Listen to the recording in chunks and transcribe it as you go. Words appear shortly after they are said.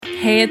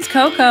Hey, it's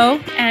Coco.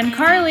 And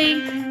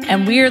Carly.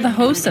 And we are the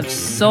hosts of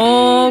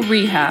Soul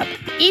Rehab.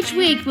 Each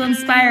week will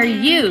inspire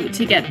you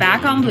to get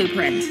back on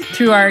Blueprint.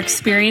 Through our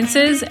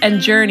experiences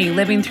and journey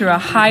living through a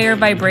higher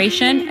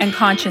vibration and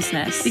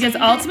consciousness. Because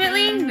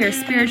ultimately, we're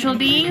spiritual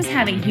beings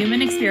having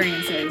human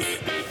experiences.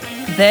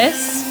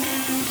 This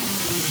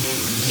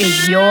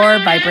is your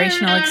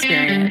vibrational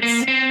experience.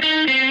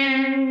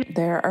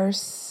 There are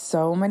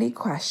so many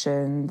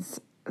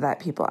questions that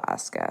people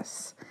ask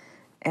us.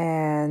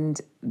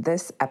 And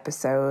this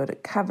episode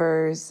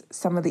covers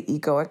some of the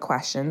egoic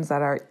questions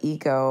that our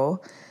ego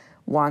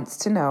wants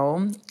to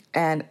know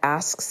and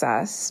asks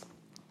us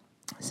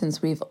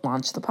since we've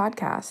launched the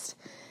podcast.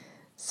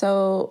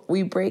 So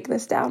we break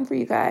this down for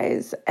you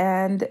guys.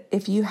 And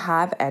if you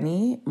have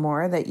any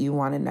more that you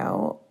want to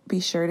know, be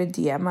sure to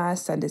DM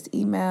us, send us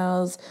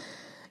emails,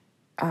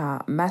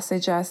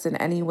 message us in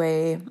any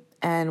way.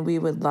 And we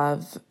would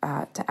love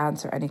to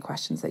answer any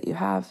questions that you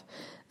have.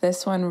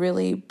 This one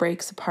really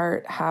breaks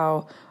apart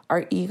how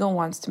our ego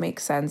wants to make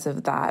sense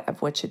of that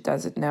of which it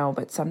doesn't know,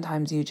 but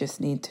sometimes you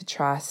just need to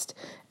trust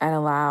and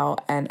allow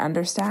and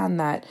understand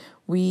that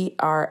we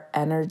are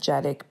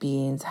energetic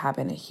beings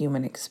having a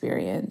human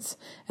experience,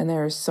 and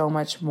there is so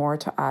much more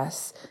to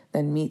us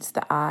than meets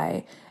the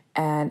eye.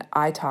 And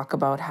I talk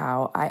about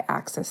how I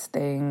access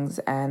things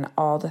and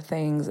all the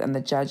things and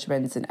the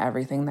judgments and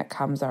everything that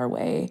comes our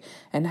way,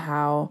 and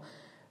how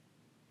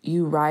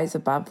you rise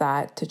above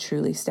that to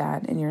truly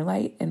stand in your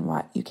light and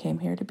what you came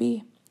here to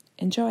be.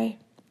 Enjoy.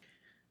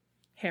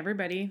 Hey,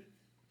 everybody.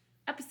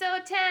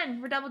 Episode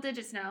 10. We're double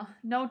digits now.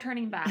 No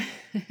turning back.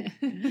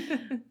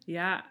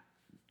 Yeah,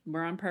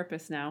 we're on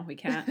purpose now. We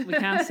can't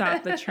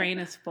stop. The train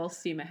is full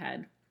steam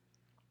ahead.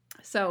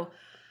 So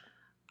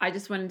I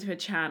just went into a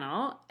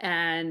channel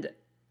and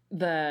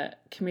the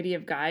committee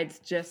of guides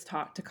just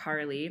talked to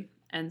Carly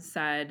and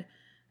said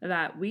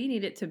that we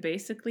needed to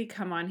basically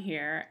come on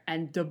here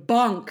and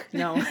debunk.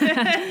 No.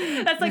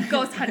 That's like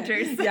ghost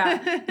hunters.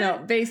 Yeah. No,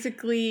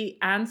 basically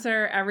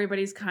answer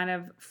everybody's kind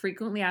of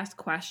frequently asked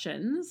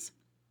questions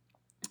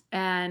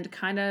and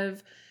kind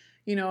of,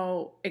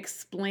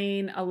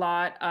 explain a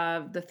lot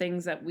of the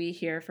things that we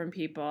hear from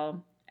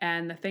people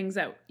and the things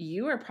that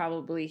you are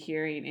probably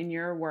hearing in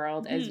your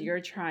world as you're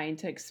trying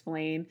to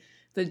explain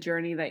the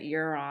journey that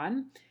you're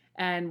on.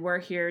 And we're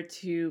here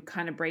to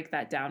kind of break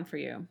that down for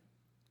you.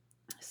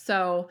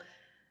 So,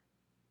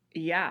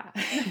 yeah.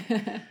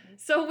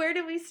 So where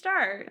do we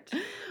start?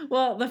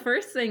 Well, the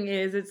first thing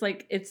is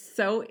it's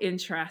so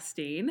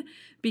interesting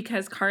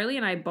because Carly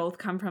and I both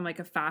come from like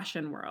a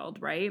fashion world,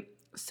 right?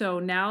 So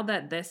now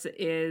that this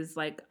is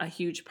like a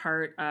huge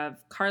part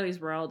of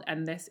Carly's world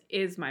and this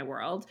is my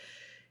world,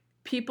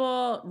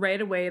 people right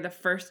away, the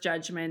first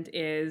judgment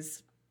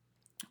is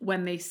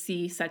when they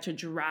see such a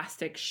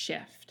drastic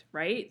shift,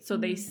 right? So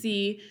they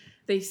see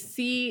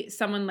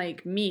someone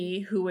like me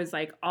who was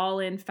like all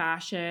in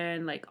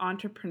fashion, like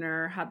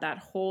entrepreneur, had that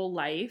whole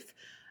life.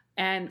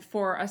 And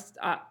for us,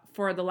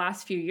 for the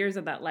last few years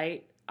of that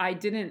life, I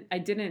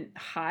didn't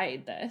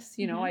hide this.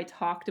 I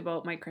talked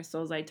about my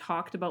crystals. I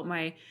talked about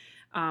my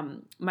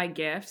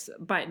gifts,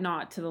 but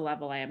not to the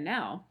level I am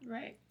now.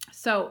 Right.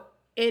 So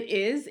it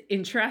is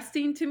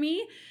interesting to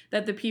me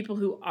that the people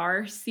who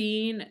are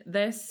seeing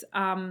this,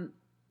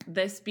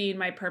 this being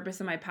my purpose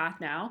and my path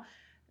now,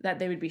 that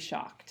they would be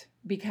shocked.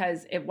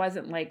 Because it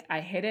wasn't like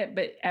I hid it,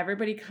 but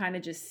everybody kind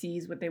of just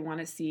sees what they want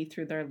to see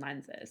through their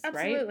lenses, right?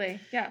 Absolutely,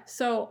 yeah.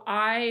 So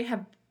I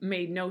have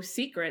made no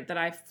secret that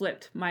I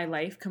flipped my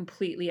life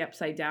completely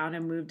upside down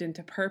and moved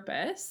into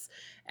purpose.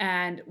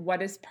 And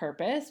what is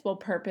purpose? Well,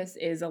 purpose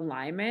is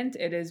alignment.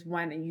 It is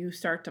when you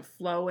start to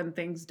flow and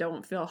things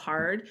don't feel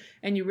hard,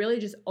 and you really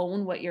just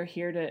own what you're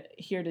here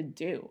to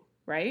do,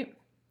 right?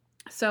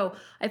 So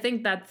I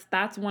think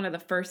that's one of the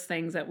first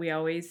things that we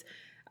always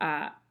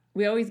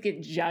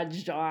get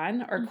judged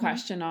on or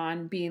questioned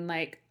on, being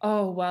like,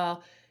 oh,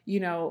 well,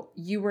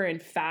 you were in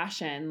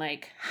fashion.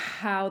 Like,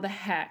 how the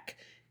heck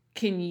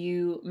can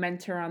you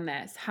mentor on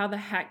this? How the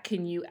heck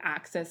can you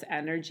access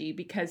energy?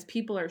 Because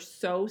people are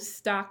so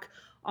stuck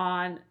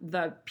on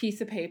the piece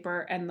of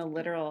paper and the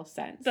literal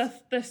sense.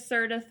 The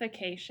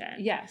certification.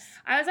 Yes.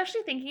 I was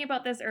actually thinking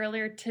about this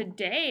earlier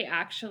today,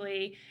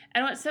 actually.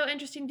 And what's so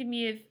interesting to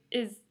me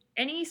is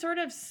any sort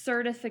of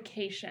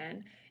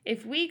certification.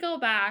 If we go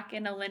back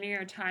in a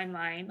linear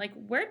timeline, like,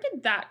 where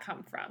did that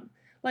come from?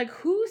 Like,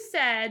 who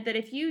said that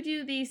if you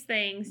do these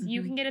things,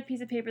 you can get a piece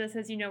of paper that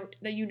says you know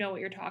what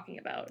you're talking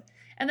about?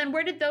 And then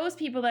where did those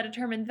people that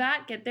determined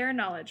that get their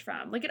knowledge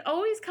from? Like, it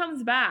always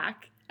comes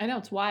back. I know,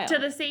 it's wild. To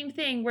the same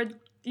thing where,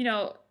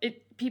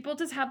 people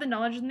just have the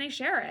knowledge and they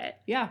share it.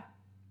 Yeah.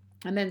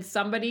 And then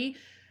somebody...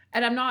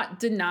 And I'm not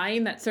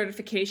denying that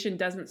certification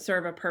doesn't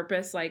serve a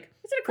purpose, like...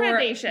 It's an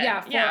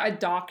accreditation. For a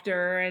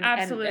doctor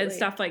and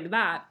stuff like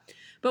that.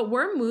 But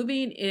we're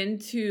moving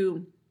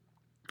into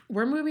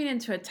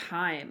a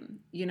time,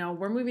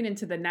 we're moving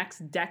into the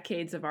next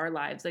decades of our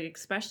lives, like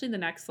especially the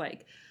next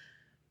like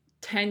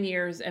 10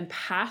 years and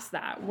past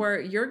that, where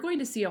you're going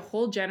to see a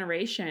whole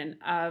generation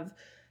of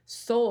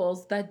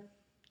souls that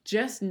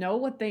just know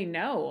what they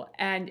know.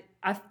 And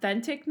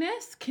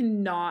authenticness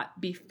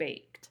cannot be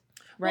faked,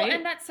 right? Well,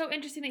 and that's so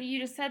interesting that you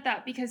just said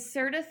that, because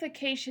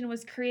certification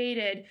was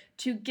created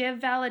to give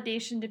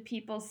validation to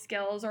people's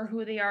skills or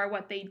who they are,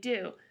 what they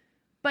do.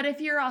 But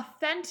if you're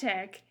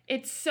authentic,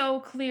 it's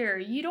so clear.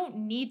 You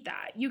don't need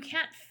that. You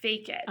can't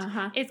fake it.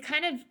 It's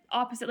kind of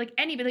opposite. Like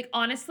anybody, like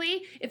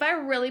honestly, if I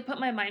really put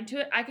my mind to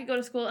it, I could go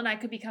to school and I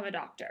could become a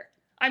doctor.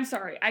 I'm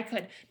sorry, I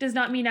could. Does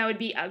not mean I would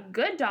be a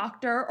good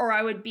doctor or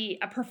I would be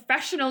a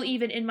professional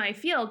even in my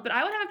field, but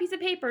I would have a piece of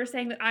paper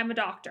saying that I'm a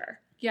doctor.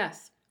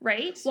 Yes.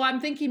 Right? Well, I'm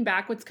thinking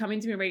back, what's coming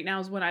to me right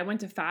now is when I went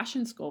to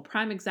fashion school,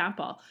 prime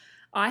example.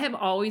 I have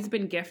always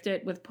been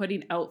gifted with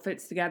putting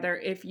outfits together.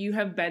 If you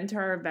have been to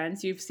our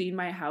events, you've seen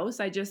my house.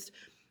 I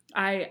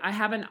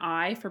have an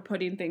eye for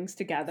putting things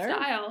together.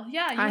 Style.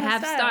 Yeah, I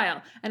have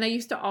style. And I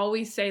used to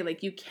always say,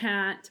 like, you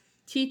can't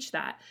teach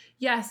that.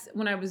 Yes,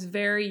 when I was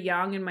very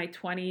young in my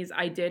 20s,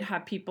 I did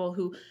have people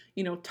who,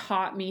 you know,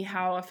 taught me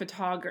how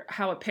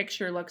a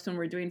picture looks when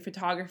we're doing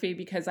photography,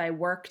 because I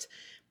worked,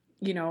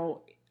 you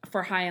know,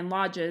 for high-end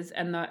lodges,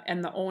 and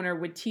the owner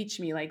would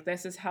teach me, like,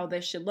 this is how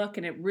this should look,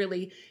 and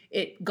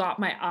it got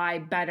my eye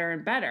better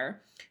and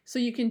better. So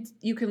you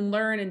can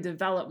learn and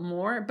develop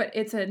more, but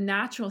it's a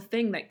natural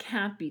thing that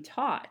can't be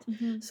taught.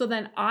 So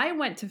then I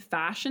went to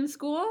fashion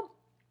school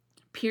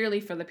purely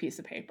for the piece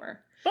of paper.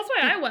 That's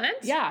why I went.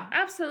 Yeah.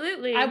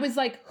 Absolutely. I was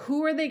like,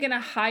 who are they going to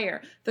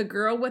hire? The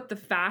girl with the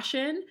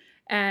fashion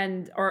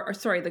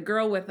the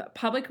girl with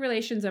public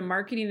relations and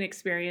marketing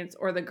experience,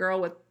 or the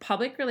girl with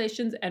public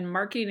relations and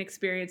marketing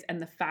experience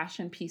and the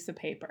fashion piece of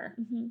paper.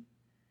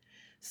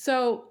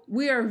 So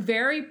we are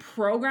very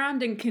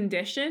programmed and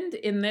conditioned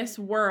in this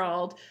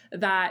world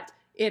that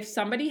if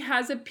somebody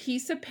has a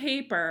piece of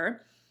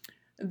paper,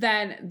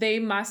 then they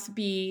must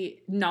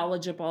be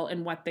knowledgeable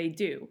in what they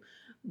do.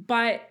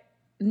 But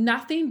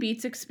nothing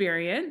beats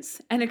experience.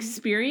 And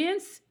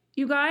experience,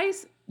 you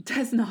guys,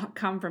 does not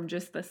come from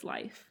just this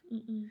life.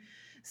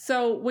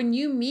 So when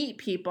you meet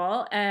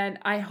people, and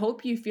I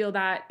hope you feel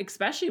that,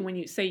 especially when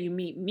you say you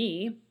meet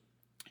me,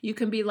 you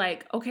can be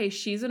like, okay,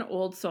 she's an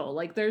old soul.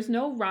 Like, there's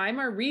no rhyme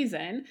or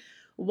reason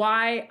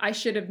why I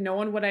should have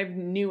known what I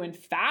knew in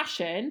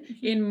fashion,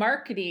 in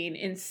marketing,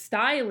 in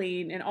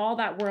styling, in all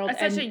that world. At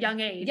such a young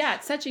age. Yeah,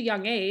 at such a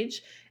young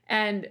age.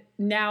 And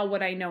now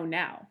what I know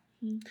now.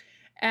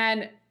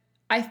 And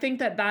I think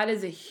that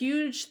is a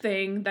huge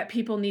thing that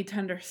people need to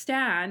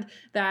understand,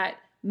 that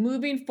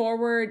moving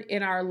forward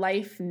in our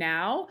life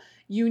now,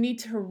 you need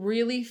to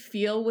really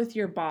feel with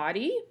your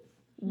body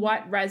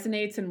what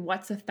resonates and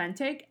what's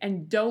authentic,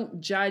 and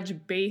don't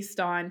judge based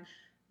on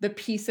the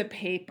piece of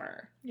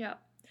paper. Yeah.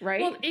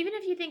 Right? Well, even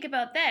if you think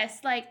about this,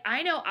 like,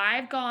 I know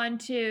I've gone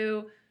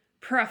to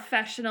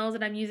professionals,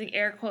 and I'm using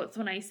air quotes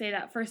when I say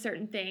that for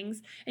certain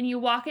things, and you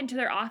walk into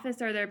their office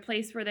or their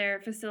place where they're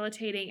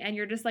facilitating, and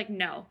you're just like,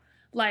 no,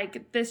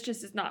 like, this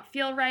just does not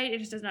feel right. It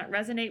just does not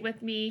resonate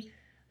with me.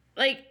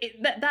 Like,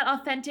 that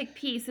authentic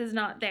piece is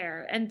not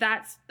there. And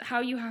that's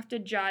how you have to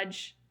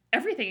judge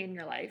everything in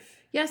your life.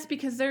 Yes,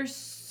 because there's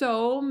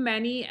so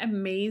many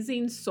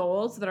amazing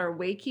souls that are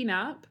waking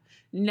up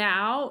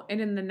now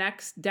and in the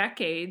next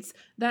decades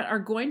that are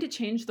going to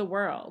change the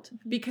world,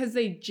 because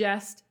they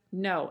just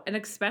know. And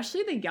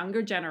especially the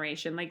younger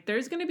generation. Like,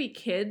 there's going to be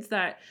kids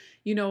that,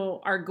 you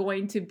know, are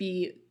going to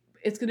be,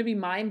 it's going to be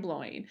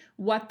mind-blowing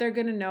what they're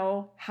going to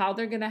know, how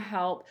they're going to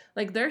help.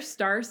 Like, they're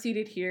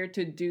star-seated here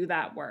to do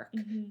that work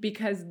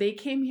because they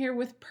came here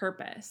with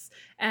purpose.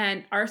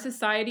 And our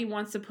society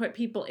wants to put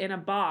people in a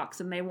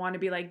box, and they want to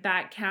be like,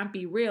 that can't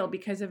be real,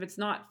 because if it's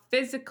not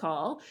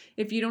physical,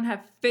 if you don't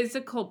have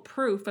physical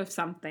proof of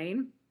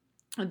something,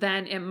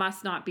 then it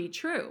must not be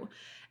true.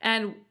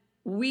 And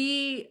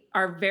we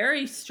are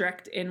very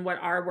strict in what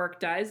our work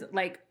does.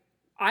 Like,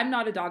 I'm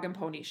not a dog and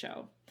pony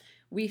show.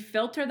 We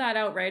filter that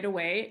out right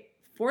away.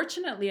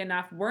 Fortunately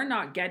enough, we're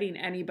not getting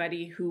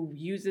anybody who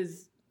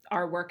uses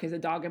our work as a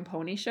dog and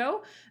pony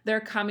show.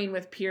 They're coming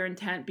with pure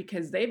intent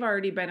because they've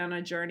already been on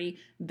a journey.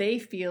 They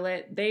feel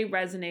it, they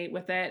resonate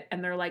with it,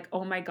 and they're like,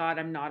 oh my God,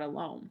 I'm not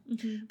alone.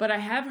 But I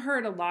have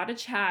heard a lot of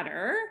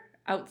chatter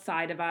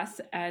outside of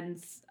us,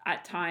 and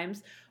at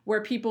times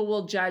where people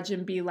will judge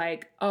and be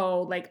like,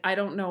 oh, like, I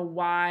don't know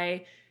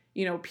why,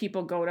 you know,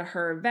 people go to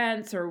her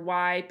events or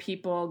why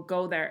people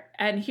go there.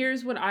 And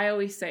here's what I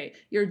always say: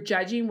 you're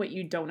judging what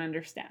you don't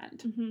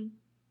understand.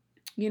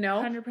 You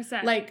know,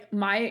 100%. Like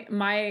my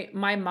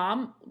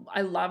mom,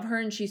 I love her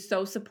and she's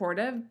so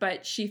supportive,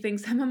 but she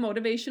thinks I'm a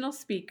motivational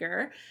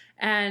speaker.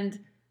 And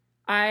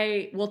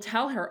I will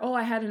tell her, oh,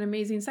 I had an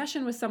amazing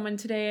session with someone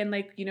today. And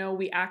like, you know,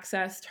 we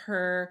accessed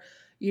her,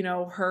 you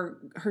know,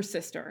 her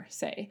sister,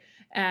 say,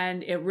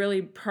 and it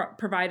really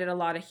provided a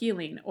lot of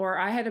healing. Or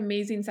I had an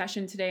amazing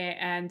session today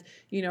and,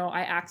 you know,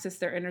 I accessed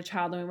their inner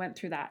child and we went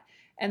through that.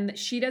 And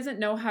she doesn't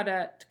know how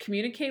to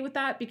communicate with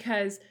that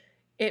because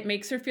it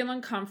makes her feel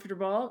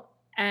uncomfortable.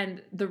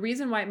 And the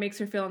reason why it makes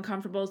her feel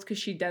uncomfortable is because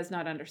she does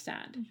not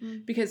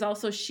understand. Because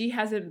also she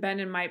hasn't been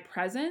in my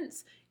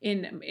presence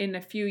in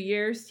a few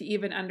years to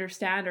even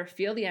understand or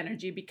feel the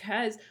energy,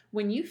 because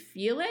when you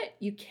feel it,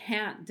 you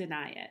can't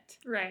deny it.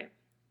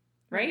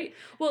 Right?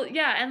 Well,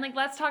 yeah, and like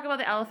let's talk about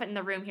the elephant in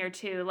the room here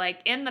too.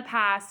 Like in the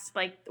past,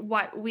 like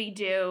what we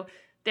do,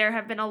 there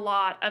have been a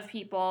lot of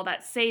people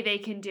that say they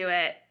can do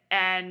it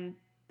and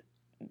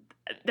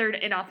they're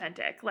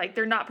inauthentic. Like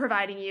they're not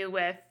providing you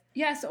with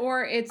Yes,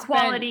 or it's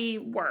quality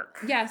work.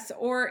 Yes,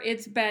 or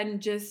it's been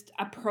just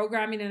a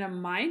programming and a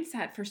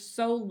mindset for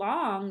so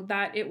long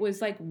that it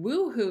was like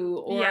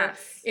woohoo, or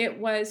it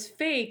was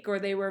fake, or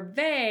they were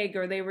vague,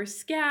 or they were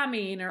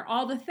scamming, or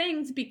all the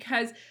things,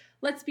 because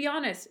let's be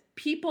honest,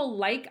 people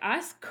like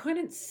us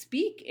couldn't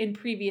speak in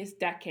previous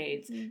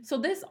decades. So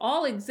this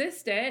all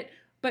existed,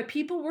 but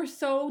people were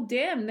so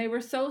dim, they were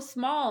so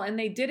small, and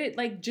they did it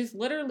like just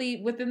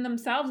literally within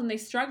themselves, and they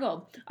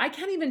struggled. I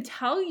can't even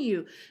tell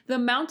you the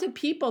amount of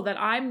people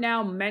that I'm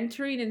now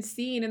mentoring and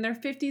seeing in their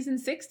 50s and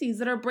 60s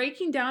that are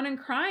breaking down and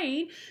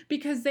crying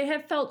because they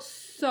have felt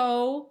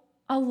so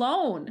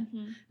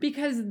alone,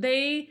 because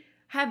they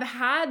have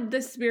had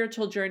this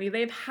spiritual journey,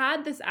 they've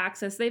had this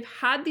access, they've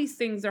had these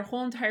things their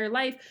whole entire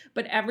life,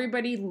 but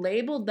everybody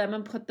labeled them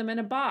and put them in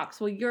a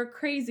box. Well, you're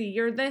crazy,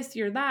 you're this,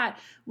 you're that.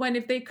 When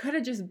if they could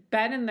have just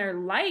been in their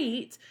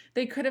light,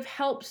 they could have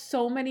helped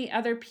so many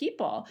other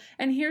people.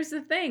 And here's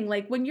the thing,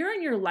 like when you're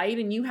in your light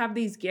and you have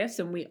these gifts,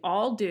 and we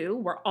all do,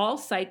 we're all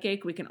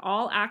psychic, we can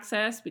all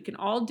access, we can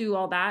all do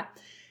all that.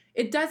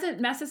 It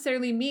doesn't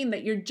necessarily mean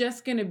that you're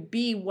just going to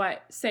be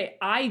what, say,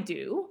 I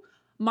do.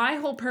 My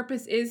whole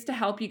purpose is to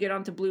help you get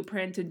onto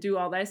Blueprint and do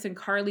all this. And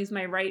Carly's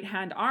my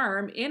right-hand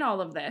arm in all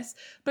of this.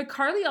 But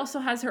Carly also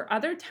has her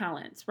other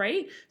talents,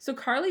 right? So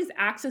Carly's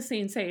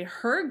accessing, say,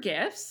 her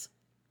gifts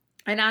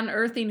and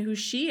unearthing who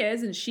she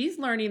is. And she's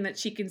learning that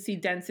she can see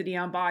density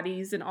on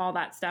bodies and all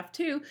that stuff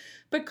too.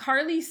 But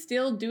Carly's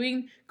still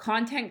doing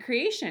content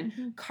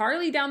creation.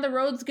 Carly down the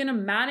road's going to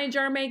manage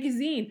our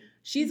magazine.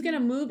 She's going to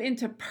move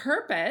into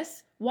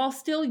purpose while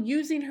still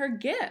using her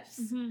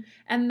gifts.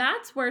 And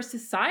that's where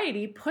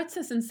society puts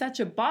us in such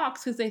a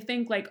box, because they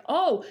think like,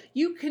 oh,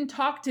 you can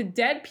talk to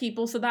dead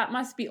people, so that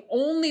must be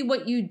only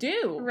what you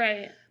do.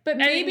 Right. But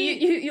maybe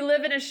you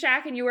live in a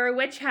shack and you wear a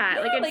witch hat.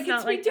 Yeah, like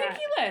it's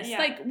ridiculous. Yeah.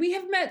 Like we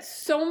have met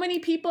so many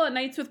people at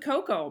Nights with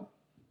Coco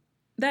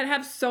that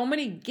have so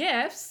many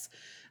gifts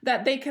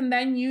that they can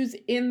then use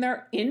in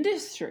their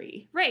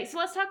industry. Right. So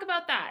let's talk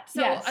about that. So,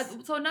 Yes.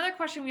 So another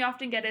question we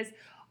often get is,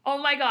 oh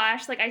my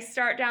gosh, like I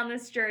start down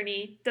this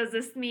journey. Does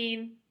this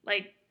mean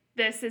like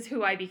this is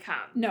who I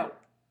become? No.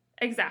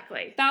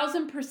 Exactly.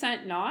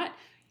 1000% not.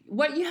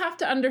 What you have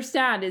to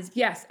understand is,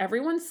 yes,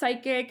 everyone's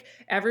psychic,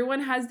 everyone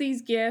has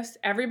these gifts,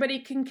 everybody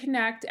can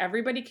connect,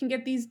 everybody can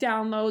get these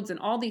downloads and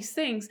all these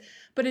things,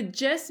 but it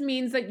just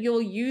means that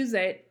you'll use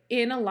it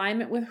in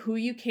alignment with who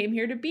you came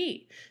here to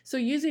be. So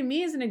using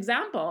me as an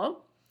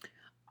example,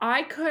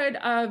 I could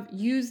have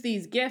used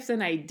these gifts,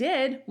 and I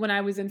did when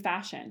I was in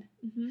fashion.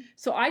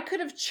 So I could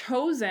have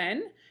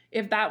chosen,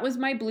 if that was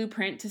my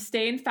blueprint, to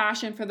stay in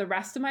fashion for the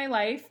rest of my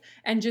life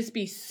and just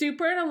be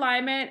super in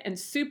alignment and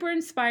super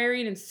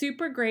inspiring and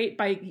super great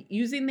by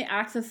using the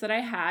access that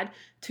I had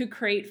to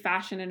create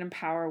fashion and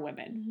empower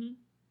women.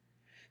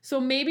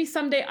 So maybe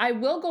someday I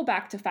will go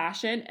back to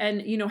fashion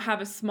and, you know, have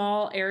a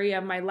small area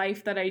of my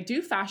life that I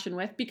do fashion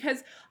with,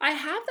 because I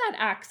have that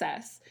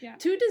access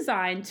to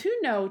design, to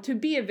know, to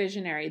be a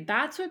visionary.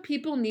 That's what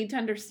people need to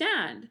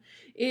understand,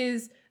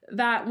 is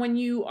that when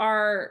you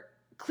are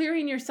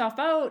clearing yourself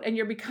out and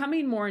you're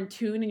becoming more in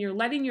tune and you're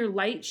letting your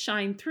light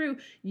shine through,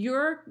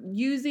 you're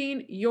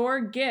using your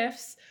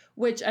gifts,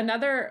 which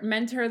another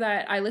mentor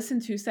that I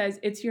listen to says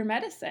it's your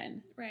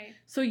medicine. Right.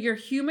 So your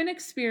human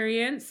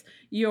experience,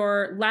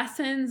 your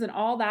lessons and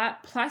all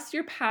that, plus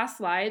your past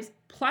lives,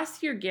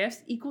 plus your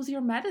gifts equals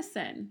your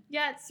medicine.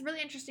 Yeah, it's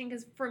really interesting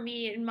because for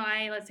me, in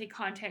my, let's say,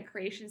 content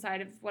creation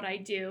side of what I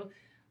do,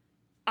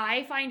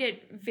 I find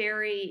it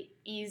very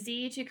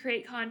easy to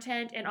create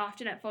content, and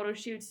often at photo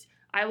shoots,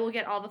 I will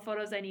get all the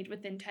photos I need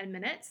within 10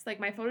 minutes. Like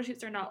my photo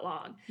shoots are not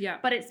long. Yeah.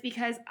 But it's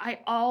because I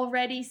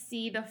already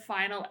see the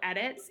final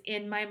edits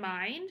in my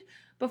mind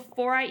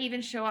before I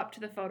even show up to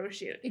the photo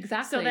shoot.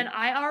 Exactly. So then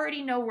I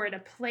already know where to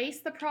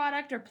place the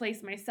product or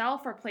place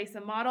myself or place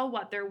a model,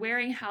 what they're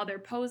wearing, how they're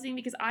posing,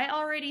 because I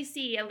already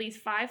see at least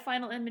 5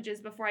 final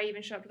images before I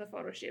even show up to the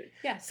photo shoot.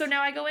 Yes. So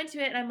now I go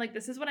into it and I'm like,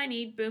 this is what I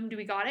need. Boom, do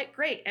we got it?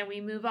 Great. And we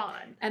move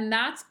on. And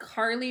that's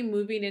Carly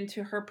moving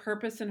into her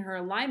purpose and her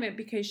alignment,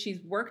 because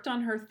she's worked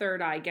on her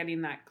third eye,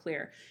 getting that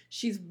clear.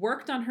 She's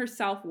worked on her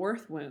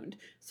self-worth wound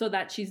so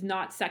that she's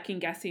not second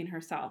guessing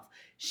herself.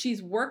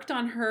 She's worked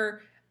on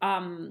her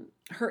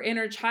her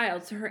inner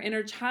child. So her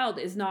inner child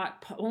is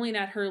not pulling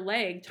at her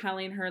leg,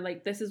 telling her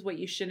like, this is what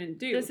you shouldn't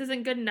do. This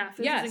isn't good enough.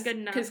 This isn't good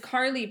enough. Because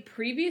Carly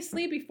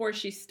previously, before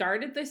she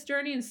started this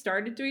journey and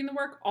started doing the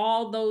work,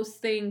 all those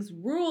things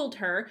ruled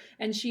her,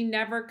 and she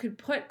never could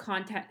put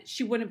content.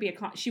 She wouldn't be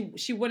she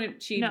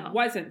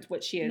wasn't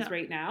what she is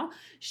right now.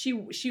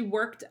 She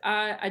worked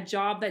a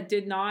job that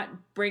did not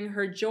bring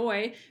her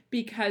joy,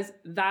 because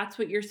that's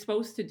what you're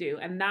supposed to do.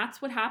 And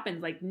that's what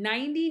happens. Like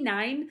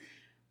 99%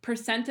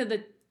 of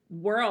the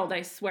world,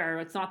 I swear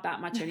it's not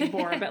that much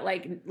anymore, but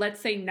like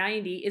let's say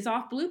 90 is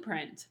off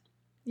blueprint.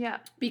 Yeah.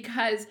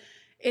 Because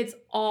it's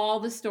all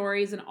the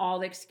stories and all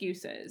the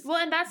excuses. Well,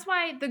 and that's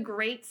why the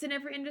greats in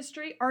every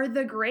industry are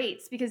the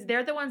greats, because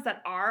they're the ones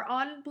that are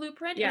on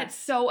blueprint. Yes. And it's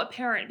so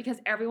apparent because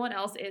everyone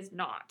else is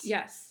not.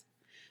 Yes.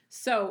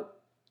 So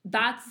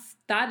that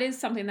is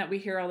something that we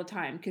hear all the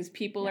time, because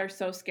people are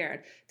so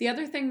scared. The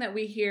other thing that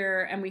we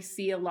hear and we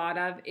see a lot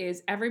of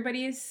is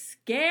everybody is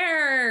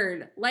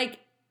scared. Like,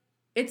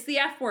 it's the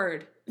F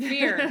word,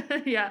 fear.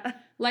 Yeah.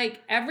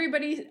 Like,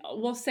 everybody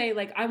will say,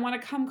 like, I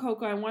want to come,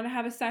 Coco. I want to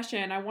have a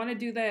session. I want to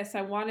do this.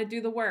 I want to do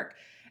the work.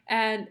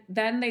 And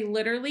then they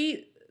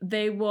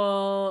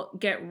will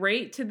get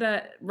right to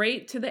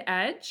the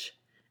edge,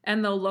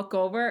 and they'll look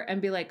over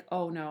and be like,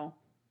 oh, no.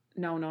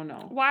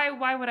 Why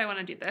would I want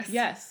to do this?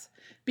 Yes.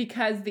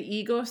 Because the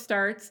ego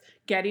starts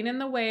getting in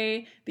the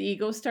way. The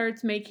ego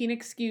starts making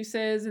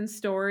excuses and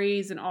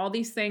stories and all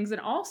these things.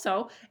 And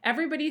also,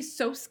 everybody's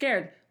so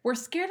scared. We're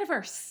scared of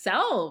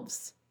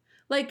ourselves.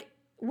 Like,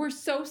 we're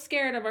so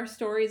scared of our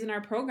stories and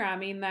our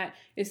programming that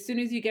as soon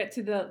as you get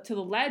to the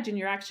ledge and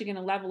you're actually going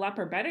to level up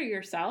or better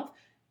yourself,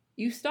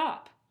 you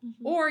stop.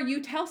 Mm-hmm. Or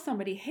you tell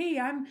somebody, hey,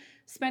 I'm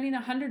spending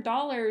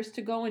 $100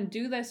 to go and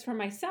do this for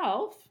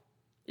myself.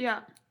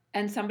 Yeah.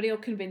 And somebody will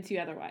convince you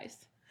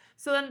otherwise.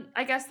 So then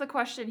I guess the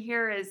question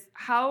here is,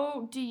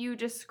 how do you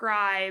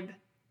describe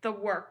the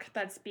work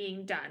that's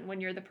being done when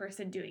you're the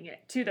person doing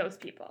it to those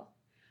people?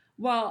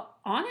 Well,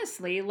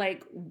 honestly,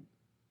 like,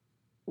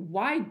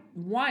 why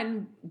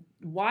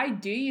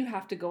do you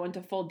have to go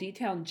into full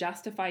detail and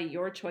justify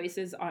your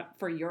choices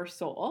for your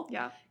soul?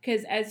 Yeah.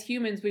 Because as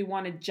humans, we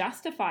want to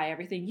justify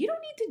everything. You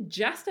don't need to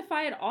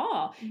justify it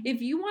all. Mm-hmm.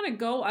 If you want to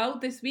go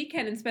out this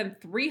weekend and spend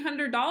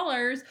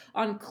 $300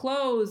 on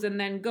clothes and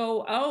then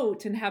go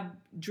out and have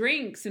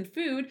drinks and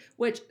food,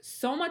 which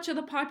so much of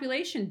the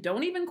population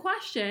don't even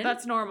question.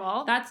 That's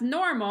normal. That's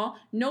normal.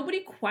 Nobody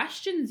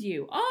questions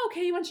you. Oh,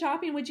 okay, you went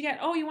shopping. What'd you get?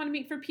 Oh, you want to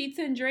meet for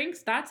pizza and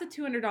drinks? That's a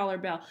 $200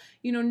 bill.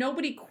 You know,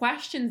 nobody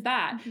questions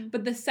that. Mm-hmm.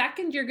 But the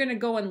second you're going to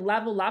go and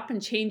level up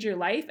and change your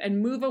life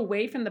and move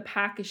away from the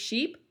pack of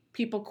sheep,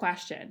 people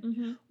question.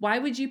 Mm-hmm. Why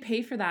would you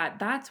pay for that?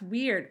 That's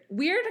weird.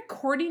 Weird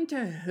according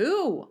to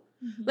who?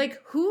 Mm-hmm.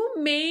 Like, who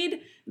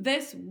made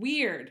this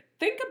weird?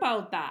 Think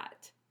about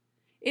that.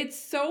 It's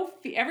so,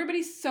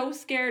 everybody's so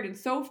scared and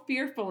so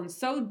fearful and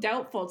so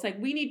doubtful. It's like,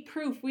 we need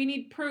proof, we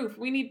need proof,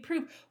 we need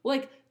proof.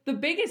 Like, the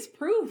biggest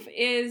proof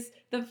is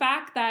the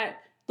fact that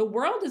the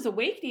world is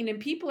awakening and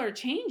people are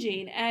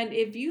changing. And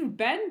if you've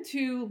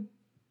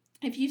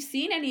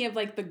seen any of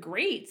like the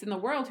greats in the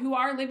world who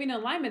are living in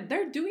alignment,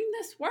 they're doing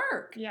this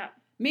work. Yeah.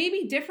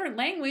 Maybe different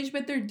language,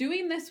 but they're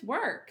doing this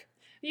work.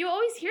 You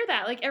always hear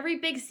that, like every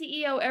big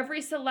CEO,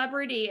 every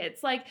celebrity,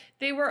 it's like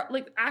they were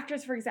like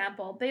actors, for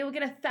example, they will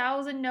get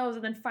 1,000 no's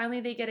and then finally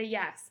they get a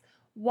yes.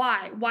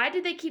 Why? Why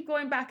did they keep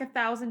going back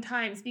 1,000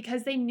 times?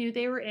 Because they knew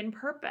they were in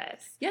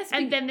purpose. Yes.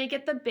 And then they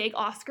get the big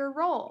Oscar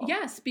role.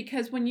 Yes,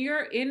 because when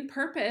you're in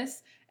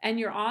purpose and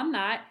you're on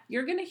that,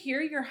 you're going to hear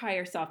your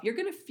higher self. You're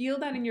going to feel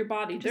that in your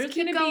body. There's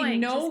going to be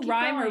no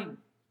rhyme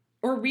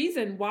or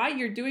reason why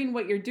you're doing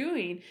what you're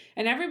doing.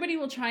 And everybody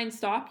will try and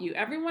stop you.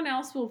 Everyone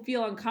else will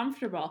feel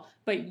uncomfortable,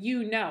 but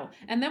you know.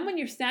 And then when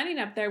you're standing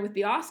up there with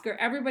the Oscar,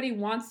 everybody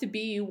wants to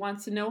be you,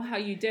 wants to know how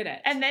you did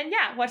it. And then,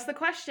 what's the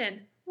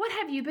question? What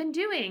have you been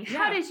doing? Yeah.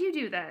 How did you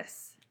do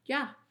this?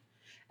 Yeah.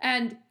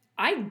 And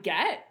I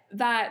get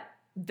that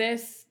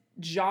this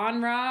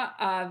genre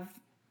of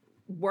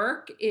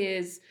work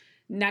is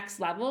next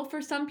level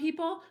for some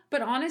people,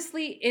 but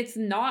honestly, it's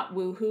not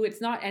woohoo.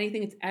 It's not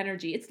anything. It's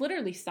energy. It's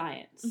literally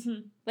science.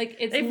 Mm-hmm. Like,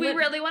 it's if we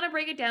really want to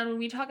break it down, when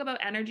we talk about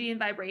energy and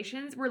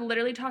vibrations, we're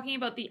literally talking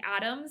about the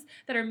atoms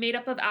that are made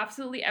up of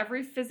absolutely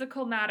every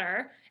physical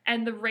matter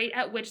and the rate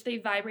at which they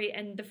vibrate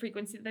and the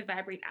frequency that they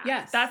vibrate at.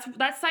 Yes.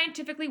 That's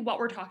scientifically what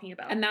we're talking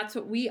about. And that's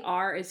what we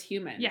are as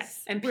humans.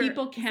 Yes. And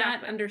people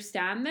can't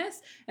understand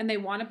this, and they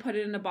want to put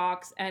it in a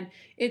box, and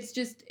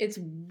it's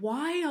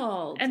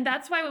wild. And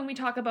that's why when we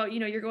talk about,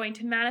 you're going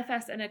to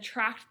manifest and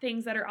attract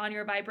things that are on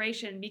your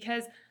vibration,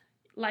 because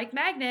like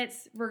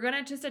magnets, we're going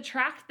to just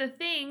attract the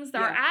things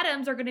that our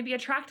atoms are going to be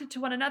attracted to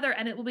one another,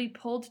 and it will be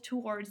pulled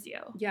towards you.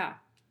 Yeah.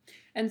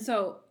 And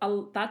so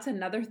that's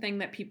another thing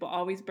that people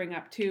always bring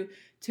up to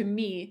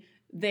me.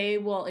 They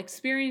will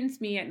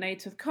experience me at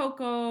Nights with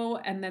Coco,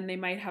 and then they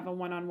might have a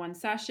one-on-one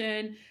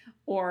session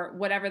or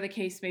whatever the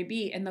case may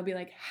be. And they'll be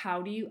like,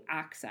 how do you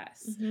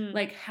access? Mm-hmm.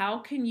 Like, how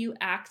can you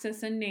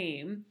access a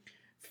name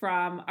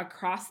from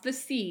across the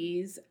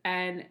seas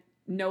and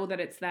know that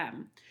it's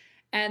them?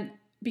 And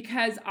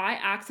because I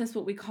access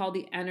what we call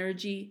the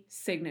energy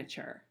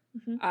signature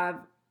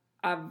of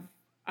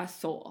a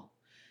soul.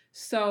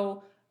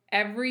 So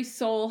every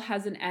soul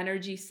has an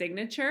energy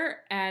signature,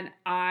 and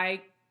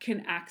I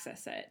can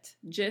access it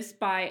just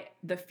by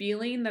the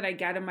feeling that I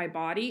get in my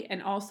body.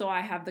 And also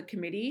I have the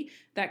committee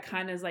that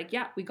kind of is like,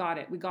 yeah, we got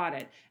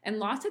it. And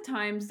lots of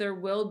times there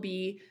will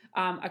be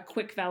a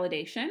quick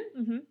validation.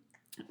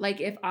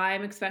 Like if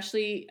I'm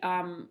especially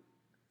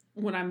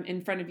when I'm in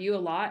front of you a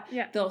lot,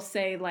 they'll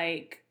say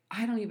like,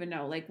 I don't even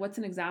know, like what's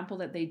an example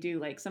that they do?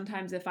 Like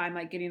sometimes if I'm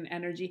like getting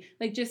energy,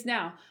 like just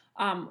now,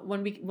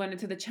 when we went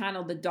into the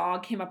channel, the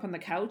dog came up on the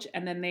couch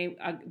and then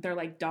they're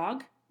like,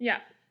 dog. Yeah.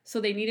 So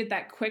they needed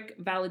that quick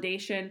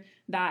validation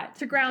that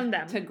to ground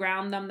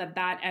them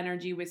that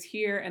energy was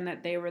here and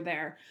that they were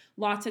there.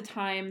 Lots of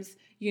times,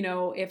 you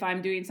know, if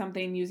I'm doing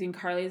something using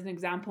Carly as an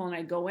example and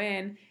I go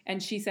in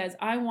and she says,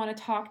 I want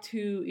to talk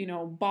to, you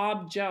know,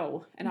 Bob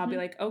Joe. And I'll be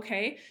like,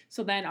 okay.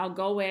 So then I'll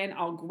go in,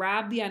 I'll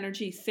grab the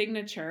energy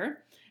signature.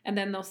 And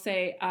then they'll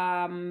say,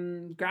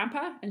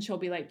 Grandpa, and she'll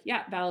be like,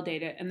 yeah,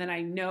 validate it. And then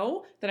I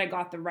know that I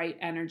got the right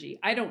energy.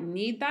 I don't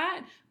need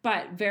that,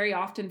 but very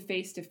often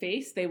face to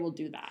face, they will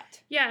do that.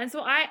 Yeah. And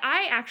so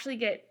I actually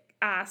get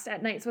asked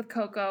at Nights with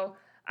Coco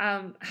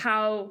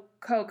how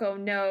Coco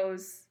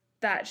knows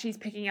that she's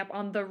picking up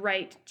on the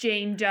right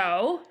Jane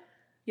Doe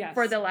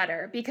for the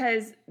letter.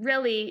 Because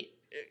really,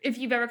 if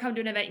you've ever come to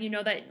an event, you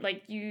know that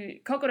like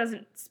Coco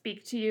doesn't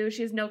speak to you.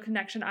 She has no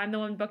connection. I'm the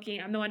one booking.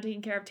 I'm the one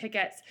taking care of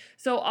tickets.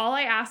 So all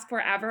I ask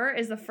for ever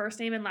is the first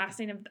name and last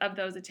name of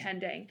those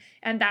attending.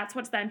 And that's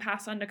what's then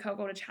passed on to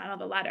Coco to channel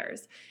the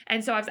letters.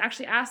 And so I was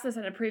actually asked this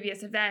at a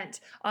previous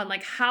event on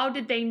like, how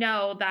did they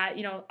know that,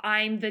 you know,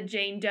 I'm the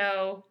Jane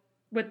Doe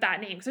with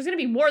that name? Because there's going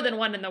to be more than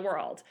one in the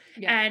world.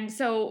 Yeah. And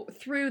so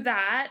through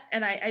that,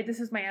 and I this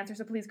is my answer,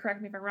 so please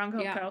correct me if I'm wrong,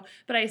 Coco,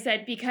 but I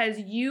said, because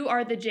you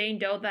are the Jane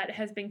Doe that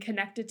has been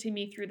connected to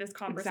me through this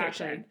conversation.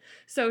 Exactly.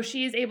 So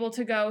she's able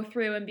to go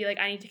through and be like,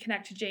 I need to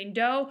connect to Jane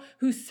Doe,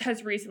 who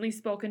has recently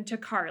spoken to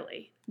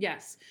Carly.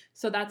 Yes.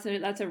 So that's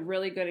a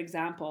really good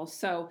example.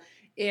 So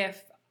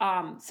if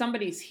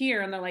somebody's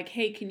here and they're like,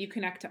 hey, can you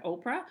connect to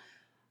Oprah?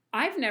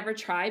 I've never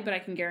tried, but I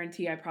can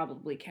guarantee I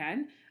probably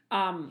can.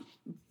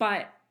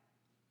 But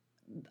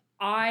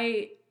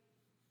I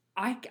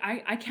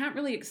can't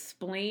really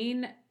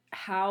explain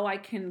how I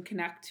can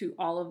connect to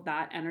all of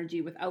that energy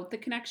without the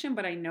connection,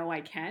 but I know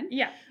I can.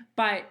 Yeah.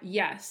 But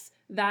yes,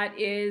 that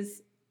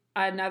is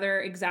another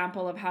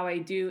example of how I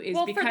do is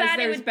because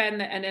there's been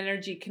an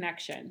energy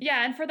connection.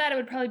 Yeah, and for that it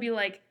would probably be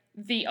like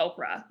the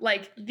Oprah,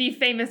 like the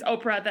famous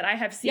Oprah that I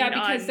have seen. Yeah,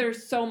 because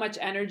there's so much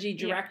energy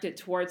directed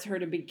towards her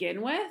to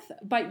begin with.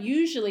 But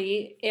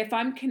usually, if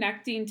I'm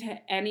connecting to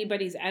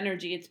anybody's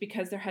energy, it's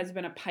because there has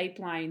been a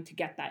pipeline to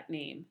get that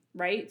name,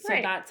 right? So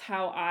that's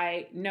how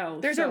I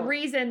know. There's a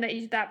reason that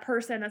that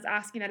person that's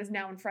asking that is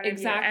now in front of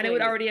you, and it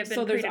would already have been.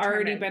 So there's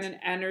already been an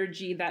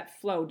energy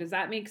that flowed. Does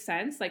that make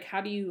sense? Like, how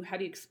do you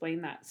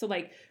explain that? So,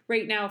 like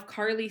right now, if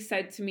Carly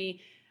said to me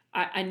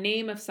a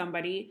name of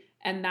somebody,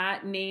 and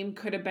that name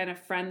could have been a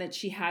friend that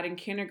she had in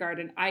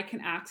kindergarten, I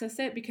can access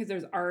it because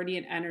there's already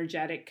an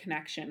energetic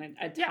connection,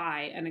 a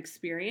tie, an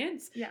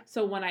experience. Yeah.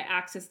 So when I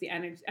access the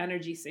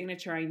energy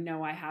signature, I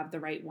know I have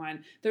the right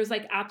one. There's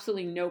like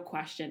absolutely no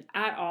question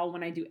at all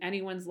when I do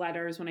anyone's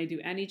letters, when I do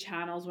any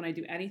channels, when I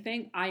do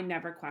anything, I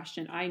never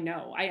question. I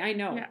know. I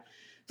know. Yeah.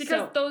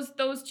 Because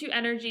those two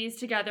energies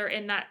together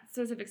in that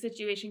specific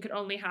situation could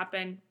only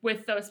happen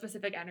with those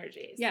specific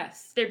energies.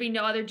 Yes. There'd be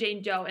no other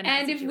Jane Doe in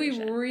that situation.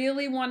 And if we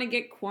really want to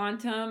get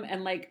quantum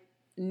and like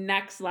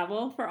next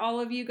level for all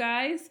of you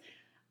guys,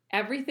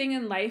 everything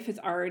in life has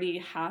already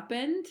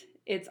happened.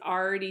 It's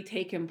already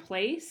taken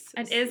place.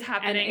 And is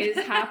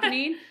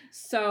happening.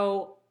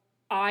 So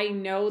I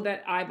know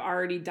that I've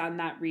already done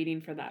that reading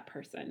for that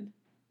person.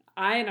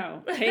 I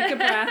know. Take a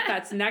breath.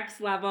 That's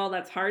next level.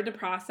 That's hard to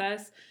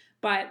process.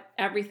 But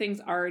everything's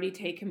already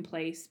taken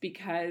place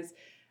because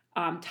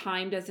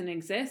time doesn't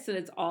exist and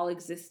it's all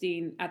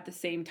existing at the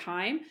same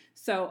time.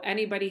 So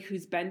anybody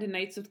who's been to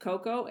Nights with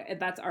Coco,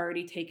 that's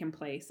already taken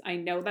place. I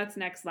know that's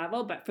next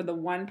level, but for the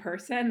one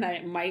person that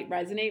it might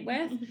resonate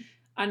with,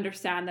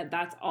 understand that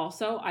that's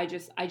also, I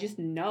just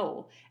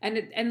know.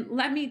 And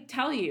let me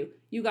tell you,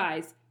 you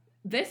guys,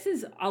 this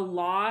is a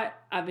lot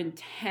of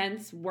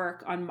intense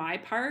work on my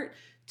part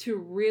to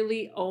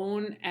really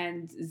own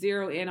and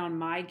zero in on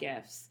my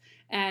gifts.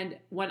 And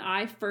when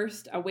I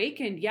first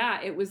awakened,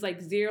 it was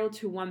like 0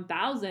 to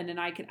 1,000 and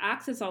I could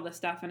access all this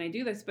stuff and I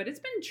do this, but it's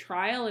been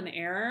trial and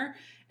error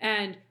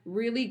and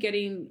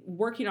really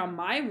working on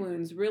my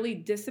wounds, really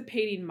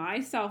dissipating my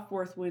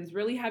self-worth wounds,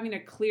 really having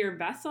a clear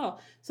vessel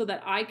so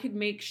that I could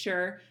make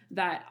sure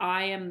that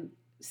I am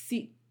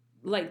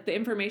like the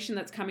information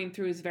that's coming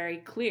through is very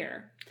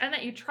clear. And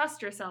that you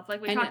trust yourself.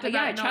 Like we talked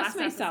about in the last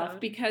episode. I trust myself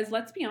because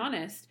let's be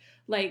honest,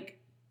 like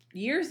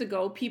years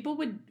ago, people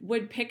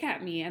would pick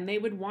at me and they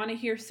would want to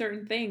hear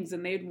certain things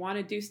and they'd want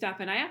to do stuff.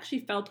 And I actually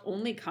felt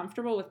only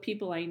comfortable with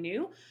people I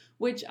knew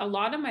which a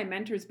lot of my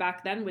mentors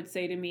back then would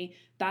say to me,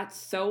 that's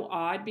so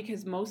odd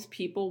because most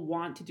people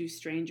want to do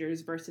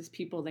strangers versus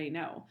people they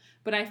know.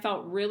 But I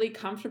felt really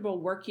comfortable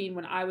working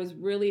when I was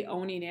really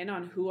owning in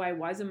on who I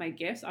was and my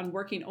gifts, on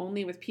working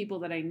only with people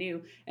that I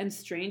knew, and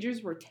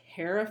strangers were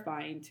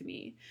terrifying to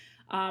me.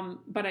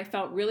 But I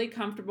felt really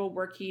comfortable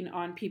working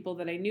on people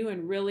that I knew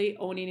and really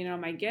owning in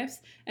on my gifts.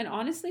 And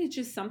honestly, it's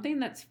just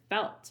something that's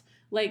felt.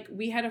 Like,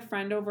 we had a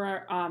friend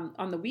over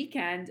on the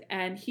weekend,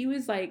 and he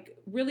was like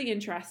really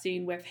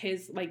interesting with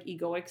his like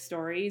egoic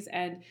stories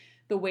and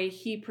the way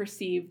he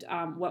perceived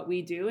what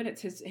we do. And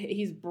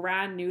he's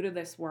brand new to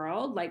this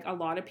world, like a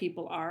lot of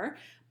people are.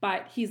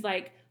 But he's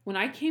like, when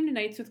I came to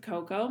Nights with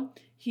Coco,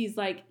 he's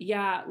like,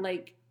 yeah,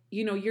 like,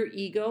 you know, your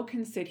ego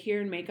can sit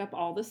here and make up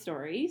all the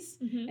stories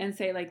and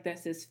say like,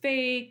 this is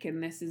fake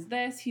and this is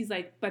this. He's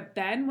like, but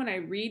then when I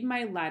read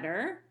my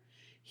letter,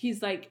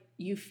 he's like,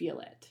 you feel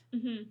it,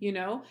 you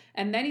know?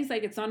 And then he's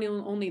like, it's not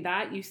only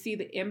that, you see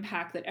the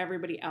impact that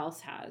everybody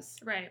else has.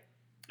 Right.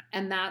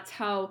 And that's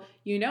how,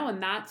 you know,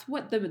 and that's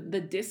what the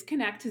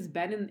disconnect has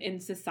been in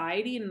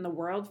society and in the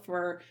world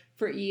for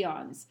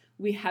eons.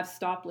 We have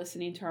stopped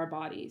listening to our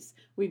bodies.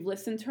 We've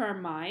listened to our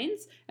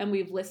minds, and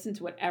we've listened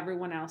to what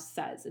everyone else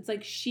says. It's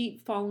like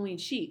sheep following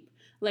sheep.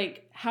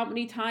 Like, how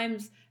many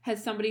times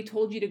has somebody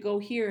told you to go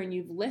here and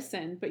you've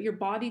listened, but your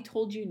body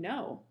told you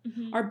no?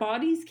 Our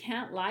bodies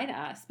can't lie to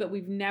us, but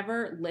we've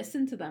never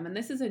listened to them. And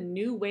this is a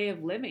new way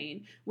of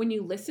living. When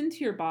you listen to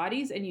your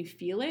bodies and you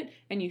feel it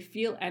and you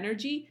feel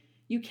energy,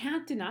 you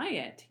can't deny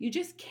it. You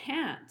just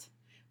can't.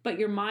 But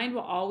your mind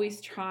will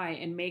always try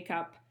and make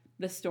up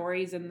the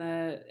stories and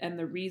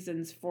the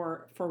reasons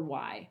for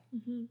why,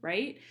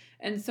 right?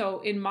 And so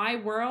in my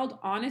world,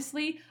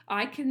 honestly,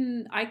 I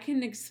can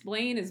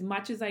explain as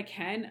much as I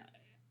can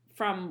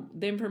from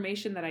the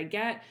information that I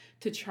get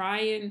to try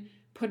and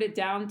put it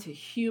down to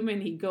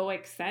human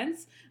egoic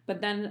sense. But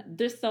then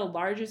just the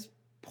largest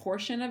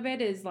portion of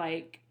it is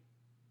like,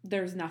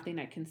 there's nothing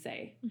I can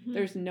say.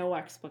 There's no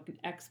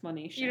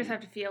explanation. You just have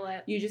to feel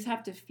it. You just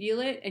have to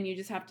feel it, and you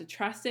just have to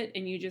trust it,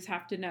 and you just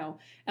have to know.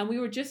 And we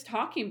were just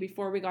talking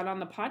before we got on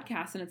the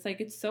podcast, and it's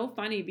like, it's so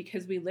funny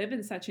because we live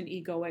in such an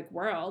egoic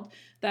world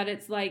that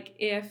it's like,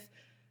 if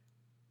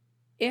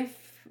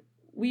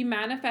we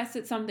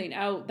manifested something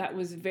out that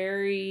was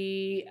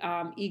very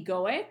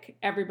egoic,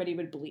 everybody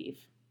would believe.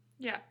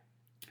 Yeah.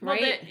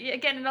 Right. Well,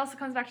 again, it also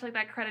comes back to like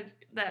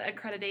that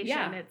accreditation.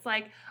 Yeah. It's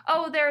like,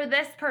 oh, they're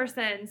this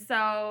person,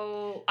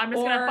 so I'm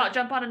just gonna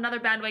jump on another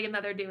bandwagon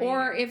that they're doing.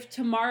 Or if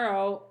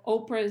tomorrow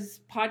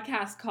Oprah's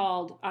podcast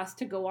called us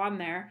to go on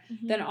there,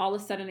 then all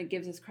of a sudden it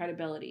gives us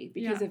credibility.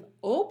 Because if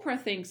Oprah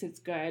thinks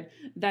it's good,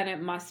 then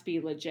it must be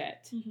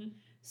legit.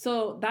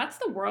 So that's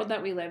the world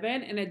that we live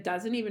in, and it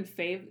doesn't even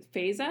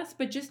phase us.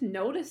 But just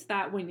notice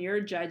that when you're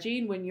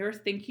judging, when you're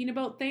thinking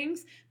about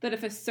things, that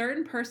if a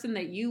certain person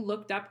that you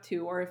looked up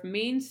to, or if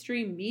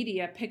mainstream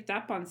media picked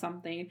up on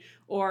something,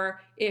 or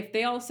if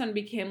they all of a sudden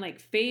became like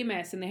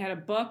famous and they had a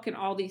book and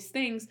all these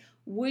things,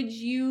 would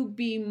you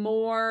be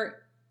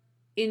more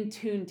in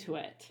tune to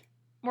it?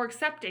 More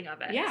accepting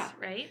of it. Yeah.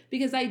 Right?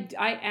 Because I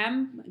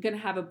am going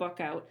to have a book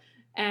out.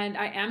 And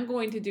I am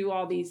going to do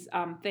all these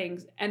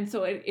things. And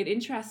so it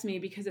interests me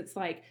because it's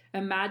like,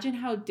 imagine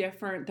how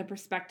different the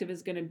perspective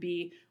is going to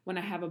be when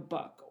I have a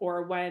book,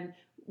 or when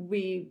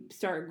we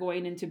start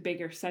going into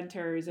bigger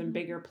centers and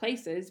bigger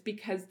places,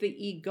 because the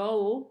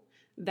ego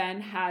then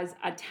has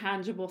a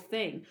tangible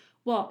thing.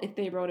 Well, if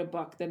they wrote a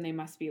book, then they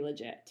must be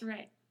legit.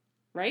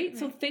 Right?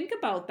 So think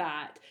about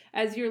that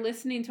as you're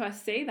listening to us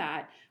say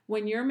that.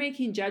 When you're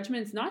making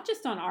judgments, not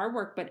just on our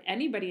work, but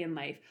anybody in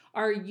life,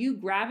 are you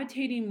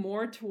gravitating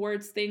more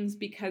towards things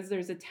because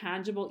there's a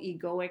tangible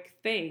egoic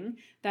thing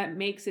that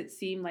makes it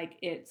seem like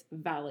it's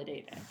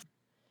validated?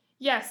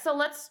 Yes, so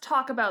let's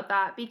talk about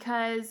that,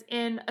 because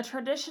in a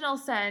traditional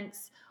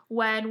sense,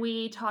 when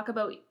we talk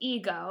about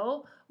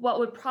ego, what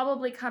would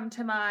probably come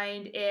to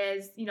mind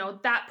is, you know,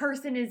 that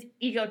person is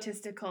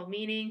egotistical,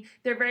 meaning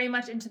they're very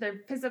much into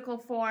their physical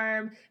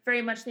form,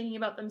 very much thinking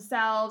about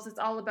themselves. It's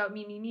all about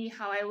me,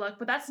 how I look.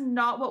 But that's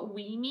not what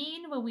we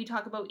mean when we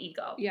talk about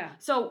ego. Yeah.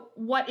 So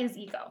what is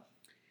ego?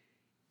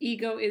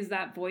 Ego is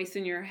that voice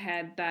in your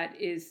head that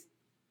is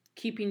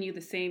keeping you the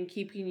same,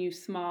 keeping you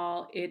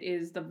small. It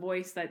is the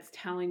voice that's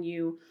telling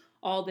you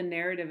all the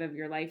narrative of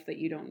your life that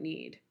you don't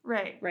need.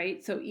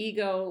 Right? So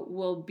ego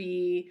will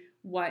be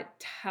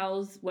what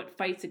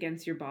fights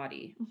against your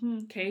body.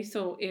 Okay?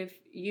 So if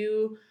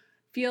you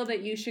feel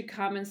that you should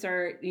come and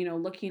start, you know,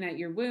 looking at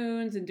your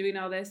wounds and doing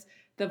all this,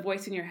 the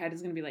voice in your head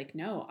is going to be like,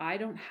 no, I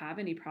don't have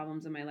any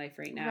problems in my life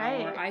right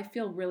now. Or I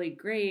feel really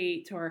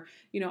great. Or,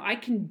 you know, I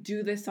can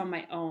do this on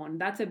my own.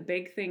 That's a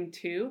big thing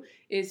too,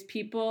 is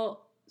people's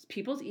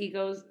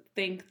egos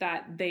think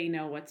that they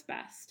know what's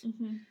best.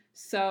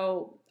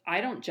 So I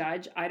don't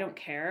judge, I don't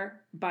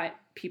care, but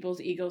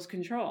people's egos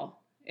control.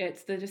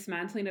 It's the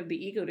dismantling of the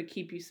ego to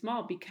keep you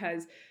small,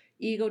 because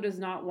ego does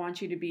not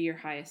want you to be your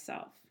highest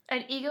self.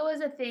 And ego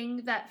is a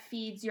thing that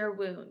feeds your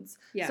wounds.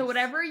 Yes. So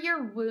whatever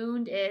your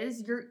wound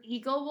is, your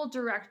ego will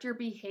direct your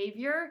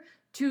behavior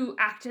to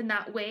act in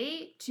that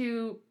way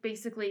to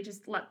basically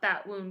just let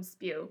that wound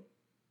spew.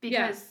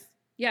 Because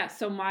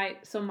so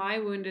my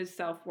wound is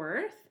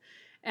self-worth,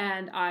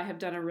 and I have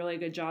done a really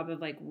good job of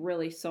like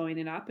really sewing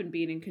it up and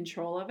being in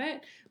control of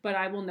it. But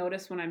I will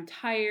notice when I'm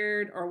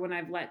tired or when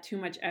I've let too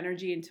much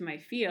energy into my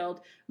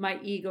field, my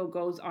ego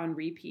goes on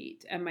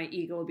repeat, and my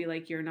ego will be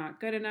like, you're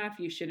not good enough.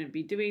 You shouldn't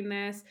be doing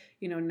this.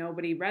 You know,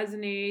 nobody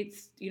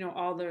resonates, you know,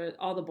 all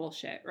the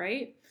bullshit.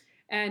 Right.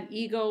 And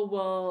ego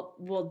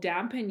will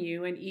dampen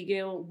you, and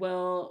ego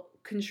will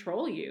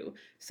control you.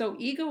 So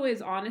ego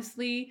is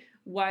honestly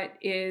what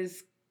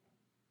is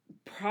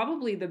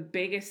probably the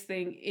biggest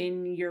thing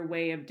in your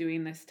way of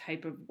doing this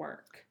type of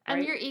work. Right?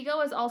 And your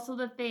ego is also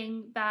the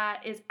thing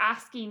that is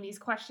asking these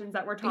questions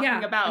that we're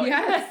talking about.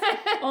 Yes.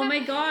 Oh my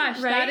gosh,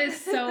 right? That is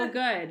so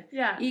good.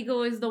 Yeah.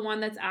 Ego is the one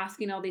that's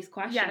asking all these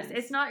questions. Yes,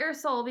 it's not your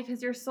soul,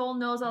 because your soul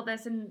knows all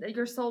this and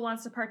your soul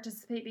wants to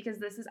participate because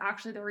this is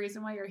actually the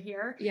reason why you're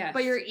here. Yes.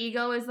 But your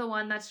ego is the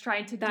one that's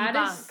trying to debunk.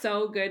 That is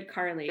so good,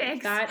 Carly.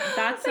 Thanks. That's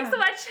Thanks so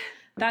much.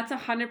 That's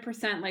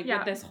 100% like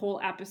what this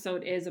whole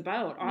episode is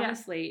about,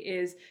 honestly,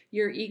 is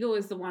your ego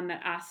is the one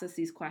that asks us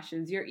these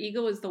questions. Your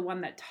ego is the one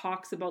that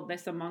talks about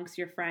this amongst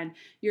your friend.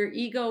 Your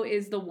ego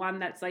is the one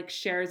that's like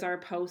shares our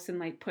posts and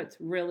like puts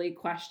really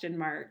question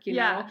mark, you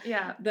know?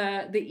 Yeah.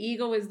 The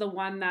ego is the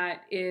one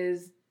that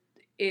is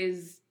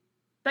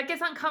that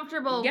gets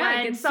uncomfortable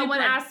when someone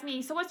asks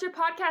me, so what's your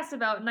podcast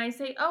about? And I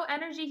say, oh,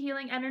 energy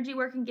healing, energy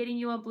work, and getting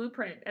you a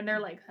blueprint. And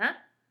they're like, huh?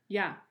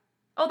 Yeah.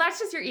 Oh, that's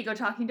just your ego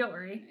talking. Don't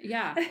worry.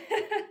 Yeah.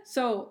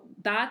 So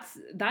that's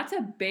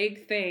a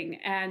big thing.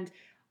 And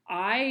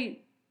I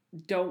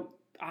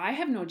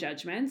have no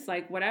judgments.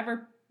 Like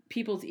whatever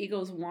people's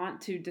egos want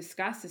to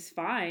discuss is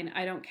fine.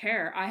 I don't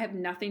care. I have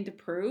nothing to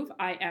prove.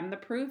 I am the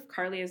proof.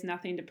 Carly has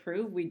nothing to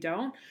prove. We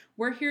don't.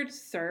 We're here to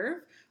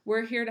serve.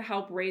 We're here to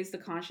help raise the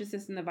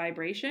consciousness and the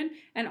vibration.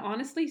 And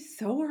honestly,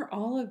 so are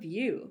all of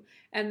you.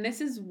 And this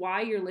is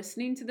why you're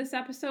listening to this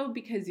episode,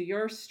 because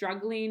you're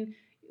struggling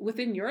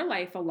within your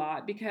life a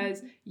lot,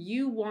 because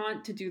you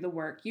want to do the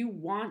work. You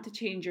want to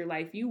change your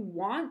life. You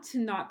want to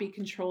not be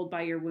controlled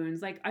by your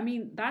wounds. Like, I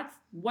mean, that's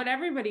what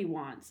everybody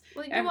wants.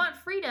 Well, you want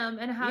freedom,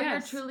 and how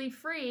you're truly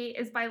free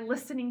is by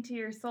listening to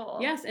your soul.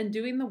 Yes, and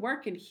doing the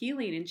work and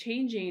healing and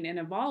changing and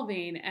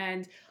evolving.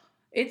 And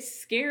it's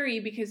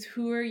scary because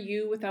who are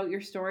you without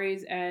your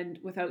stories and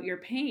without your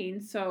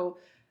pain? So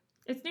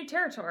it's new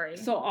territory.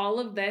 So all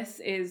of this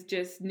is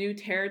just new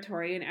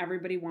territory, and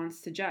everybody wants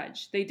to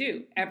judge. They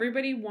do.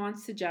 Everybody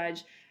wants to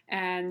judge.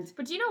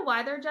 But do you know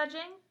why they're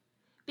judging?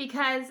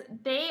 Because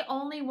they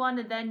only want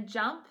to then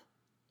jump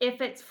if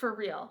it's for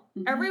real.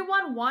 Mm-hmm.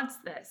 Everyone wants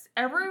this.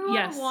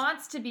 Everyone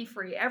wants to be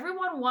free.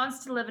 Everyone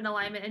wants to live in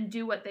alignment and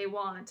do what they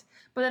want.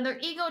 But then their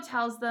ego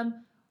tells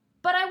them,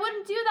 but I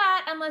wouldn't do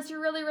that unless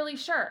you're really, really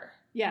sure.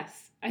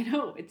 Yes, I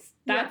know.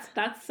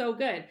 That's so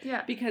good.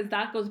 Yeah. Because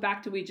that goes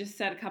back to we just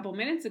said a couple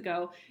minutes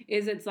ago,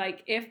 is it's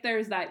like if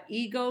there's that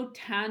ego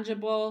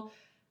tangible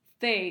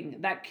thing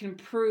that can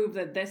prove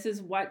that this is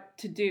what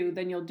to do,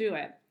 then you'll do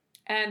it.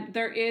 And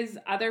there is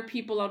other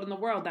people out in the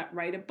world that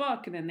write a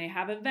book, and then they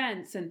have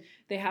events and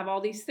they have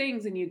all these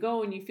things, and you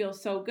go and you feel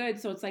so good.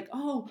 So it's like,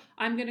 oh,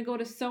 I'm going to go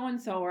to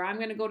so-and-so, or I'm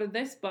going to go to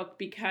this book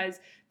because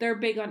they're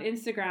big on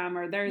Instagram,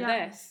 or they're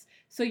this.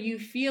 So you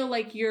feel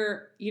like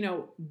you're,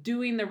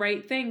 doing the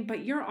right thing,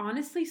 but you're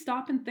honestly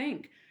stop and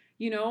think,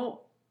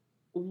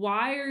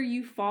 why are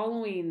you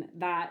following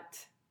that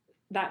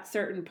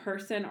certain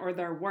person or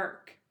their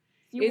work?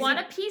 You want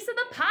a piece of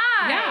the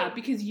pie. Yeah,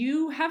 because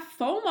you have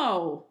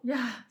FOMO.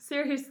 Yeah,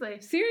 seriously.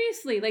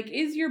 Seriously, like,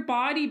 is your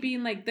body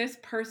being like, this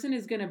person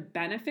is going to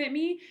benefit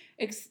me?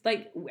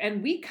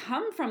 And we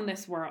come from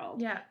this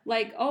world. Yeah.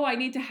 Like, oh, I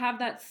need to have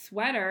that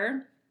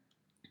sweater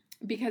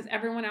because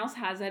everyone else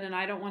has it and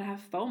I don't want to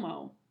have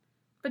FOMO.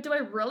 But do I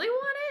really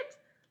want it?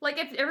 Like,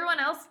 if everyone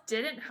else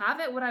didn't have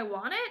it, would I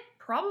want it?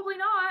 Probably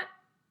not.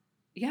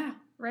 Yeah.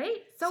 Right?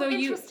 So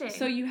interesting.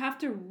 So you have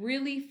to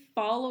really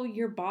follow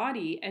your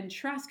body and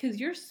trust, because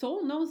your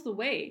soul knows the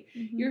way.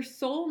 Mm-hmm. Your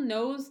soul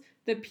knows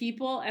the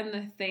people and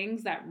the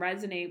things that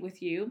resonate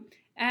with you.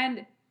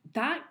 And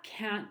that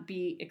can't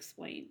be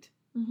explained.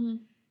 Mm-hmm.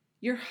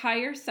 Your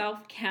higher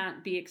self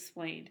can't be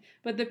explained.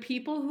 But the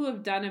people who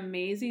have done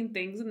amazing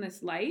things in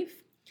this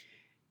life,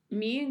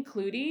 me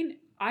including,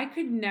 I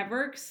could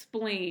never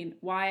explain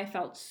why I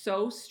felt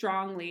so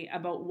strongly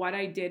about what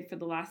I did for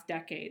the last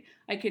decade.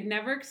 I could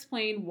never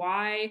explain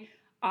why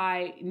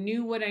I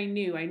knew what I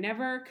knew. I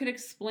never could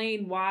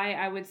explain why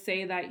I would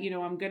say that,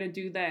 I'm going to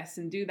do this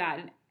and do that.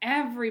 And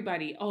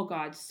everybody, oh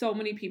God, so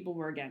many people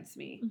were against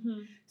me.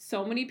 Mm-hmm.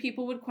 So many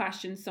people would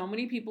question, so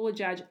many people would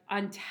judge,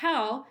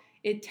 until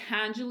it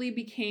tangibly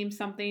became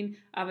something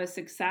of a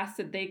success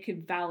that they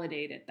could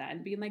validate it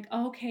then. Being like,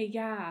 oh, okay,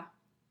 yeah,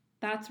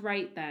 that's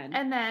right then.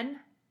 And then,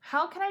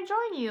 how can I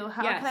join you?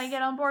 How can I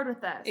get on board with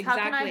this?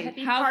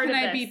 Exactly. How can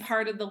I be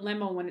part of the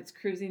limo when it's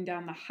cruising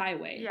down the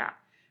highway? Yeah.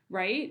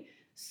 Right?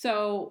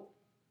 So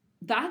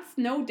that's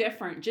no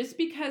different. Just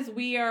because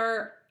we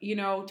are,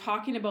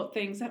 talking about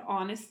things that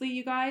honestly,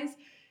 you guys,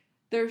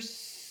 there's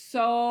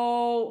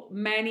so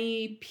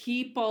many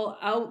people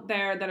out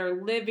there that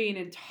are living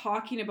and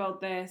talking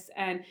about this.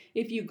 And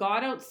if you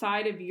got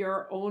outside of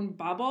your own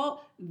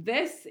bubble,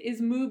 this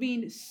is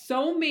moving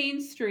so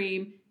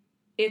mainstream,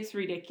 it's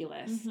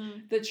ridiculous. Mm-hmm.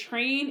 The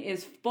train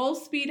is full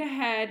speed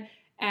ahead.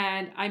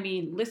 And I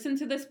mean, listen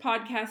to this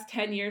podcast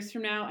 10 years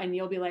from now and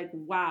you'll be like,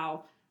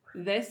 wow,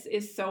 this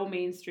is so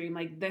mainstream.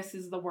 Like, this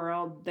is the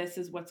world. This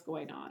is what's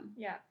going on.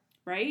 Yeah.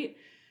 Right?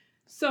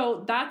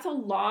 So that's a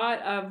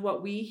lot of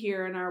what we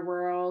hear in our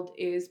world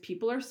is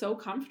people are so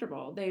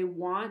comfortable. They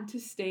want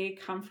to stay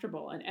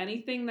comfortable, and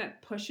anything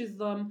that pushes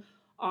them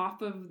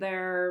off of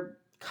their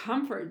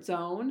comfort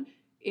zone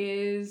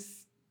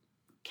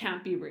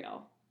can't be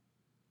real.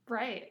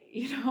 Right.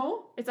 You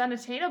know? It's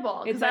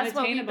unattainable. It's that's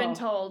unattainable. what we've been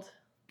told.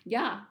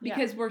 Yeah,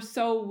 because we're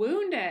so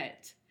wounded.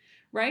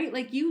 Right?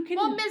 Like you can...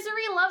 Well,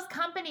 misery loves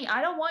company.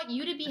 I don't want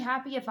you to be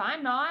happy if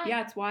I'm not.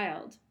 Yeah, it's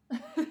wild.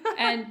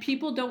 And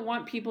people don't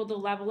want people to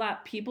level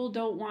up. People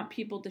don't want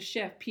people to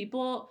shift.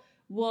 People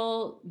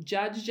will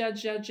judge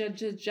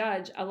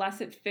unless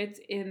it fits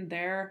in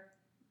their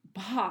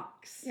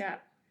box. Yeah.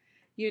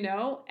 You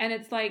know? And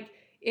it's like,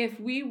 if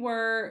we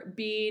were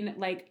being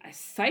like a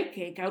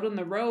psychic out on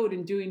the road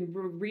and doing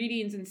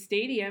readings in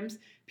stadiums,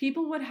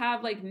 people would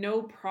have like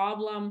no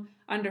problem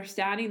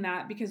understanding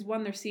that because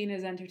one, they're seen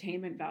as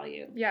entertainment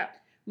value. Yeah.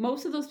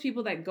 Most of those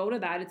people that go to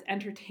that, it's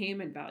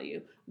entertainment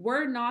value.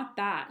 We're not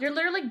that. You're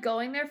literally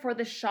going there for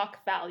the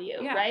shock value,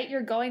 Yeah. right?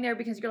 You're going there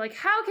because you're like,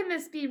 how can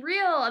this be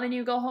real? And then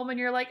you go home and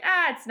you're like,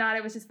 it's not.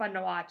 It was just fun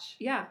to watch.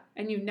 Yeah.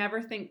 And you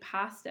never think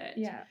past it.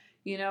 Yeah.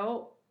 You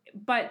know?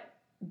 But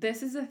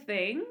this is a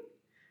thing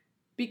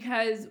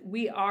because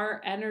we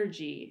are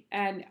energy.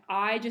 And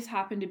I just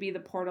happen to be the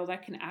portal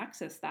that can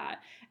access that.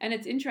 And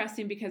it's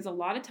interesting because a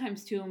lot of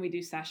times too, when we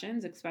do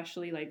sessions,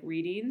 especially like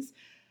readings,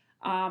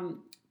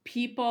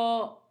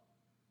 people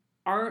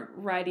aren't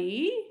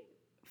ready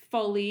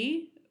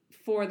fully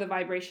for the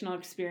vibrational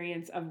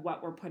experience of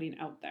what we're putting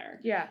out there.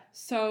 Yeah.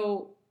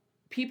 So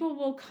people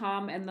will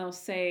come and they'll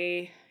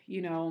say,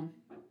 you know,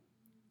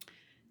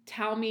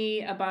 tell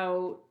me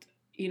about,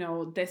 you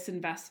know, this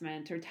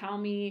investment, or tell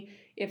me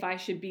if I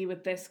should be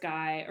with this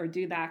guy or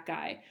do that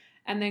guy.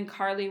 And then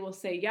Carly will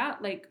say, yeah,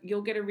 like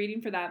you'll get a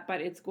reading for that,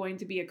 but it's going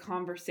to be a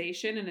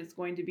conversation and it's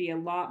going to be a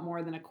lot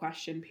more than a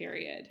question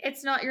period.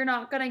 You're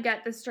not going to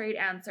get the straight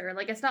answer.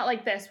 Like, it's not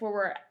like this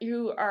where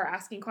you are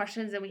asking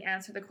questions and we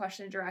answer the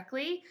question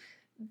directly.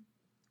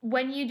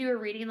 When you do a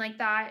reading like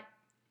that,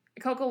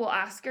 Coco will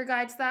ask your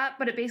guides that,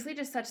 but it basically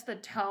just sets the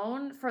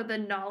tone for the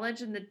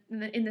knowledge in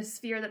the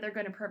sphere that they're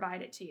going to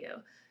provide it to you.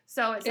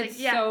 So it's like,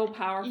 yeah, so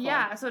powerful.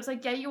 Yeah. So it's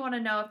like, yeah, you want to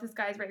know if this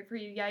guy's right for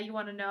you. Yeah, you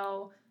want to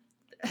know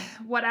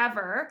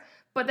whatever.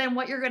 But then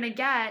what you're going to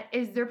get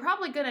is they're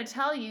probably going to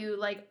tell you,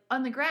 like,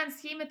 on the grand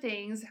scheme of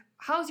things,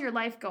 how's your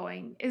life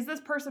going? Is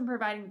this person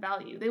providing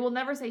value? They will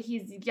never say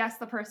he's yes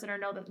the person or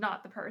no that's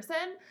not the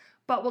person,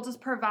 but will just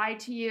provide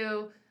to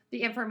you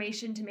the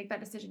information to make that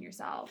decision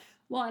yourself.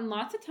 Well, and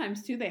lots of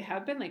times too, they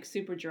have been like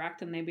super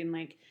direct and they've been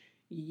like,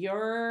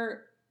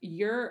 you're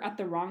at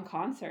the wrong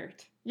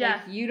concert.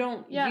 Yeah. Like, you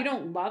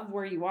don't love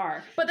where you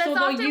are. But that's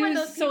often when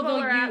those people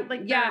are at,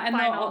 like, yeah, their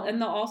final.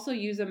 and they'll also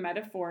use a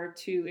metaphor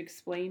to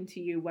explain to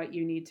you what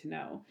you need to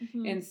know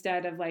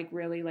instead of like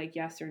really like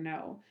yes or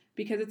no,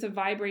 because it's a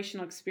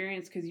vibrational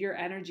experience, because your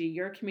energy,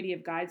 your committee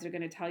of guides are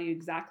going to tell you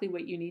exactly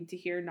what you need to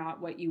hear, not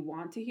what you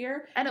want to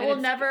hear. And it will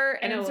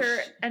never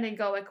answer an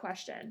egoic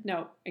question.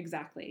 No,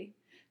 exactly.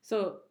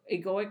 So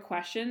egoic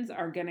questions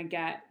are going to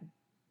get...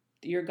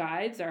 Your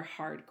guides are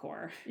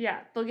hardcore. Yeah,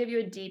 they'll give you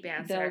a deep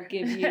answer.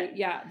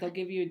 They'll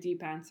give you a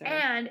deep answer.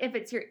 And if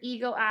it's your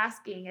ego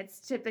asking,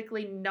 it's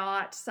typically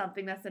not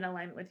something that's in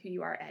alignment with who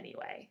you are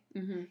anyway.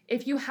 Mm-hmm.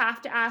 If you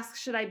have to ask,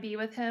 should I be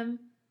with him?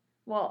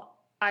 Well,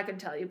 I can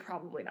tell you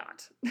probably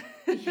not.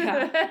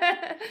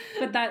 Yeah.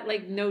 But that,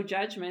 like, no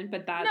judgment,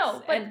 but that's...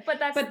 No, but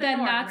that's the then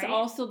norm, that's right?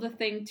 also the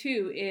thing,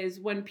 too, is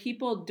when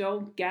people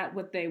don't get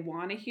what they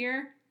want to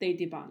hear, they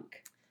debunk.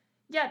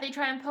 Yeah, they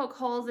try and poke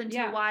holes into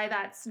why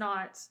that's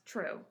not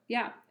true.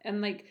 Yeah,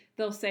 and like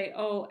they'll say,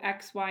 oh,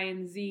 X, Y,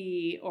 and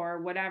Z or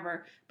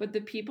whatever. But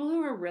the people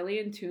who are really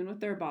in tune with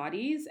their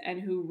bodies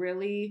and who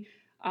really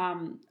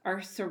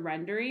are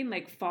surrendering,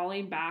 like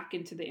falling back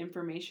into the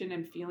information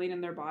and feeling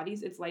in their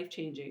bodies, it's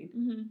life-changing.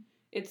 Mm-hmm.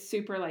 It's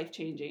super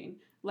life-changing.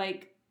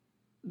 Like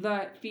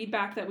the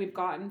feedback that we've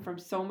gotten from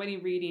so many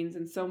readings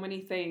and so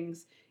many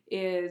things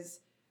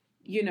is...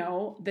 You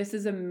know, this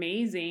is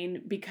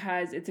amazing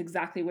because it's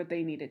exactly what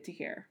they needed to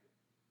hear.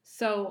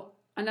 So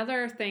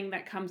another thing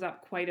that comes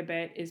up quite a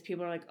bit is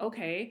people are like,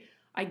 okay,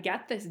 I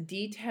get this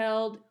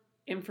detailed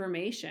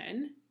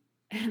information.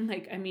 And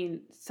like, I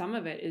mean, some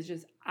of it is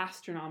just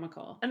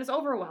astronomical. And it's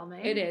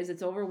overwhelming. It is.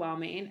 It's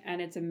overwhelming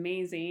and it's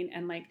amazing.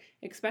 And like,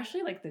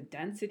 especially like the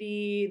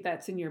density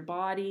that's in your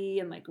body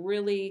and like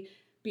really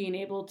being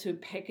able to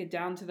pick it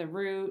down to the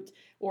root,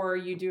 or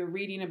you do a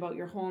reading about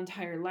your whole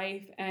entire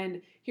life.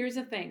 And here's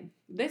the thing,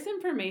 this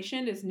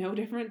information is no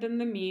different than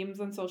the memes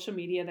on social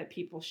media that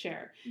people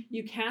share.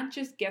 You can't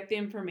just get the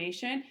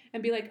information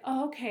and be like,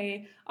 oh,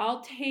 okay,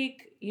 I'll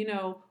take,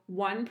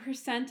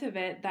 1% of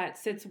it that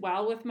sits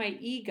well with my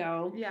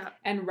ego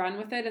and run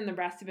with it, and the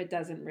rest of it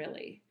doesn't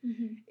really.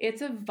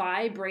 It's a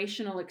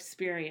vibrational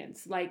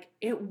experience. Like,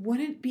 it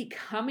wouldn't be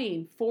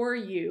coming for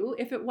you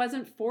if it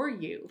wasn't for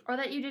you. Or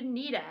that you didn't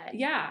need it.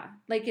 Yeah.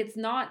 Like, it's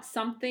not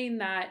something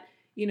that,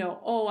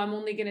 I'm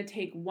only going to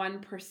take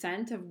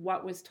 1% of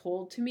what was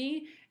told to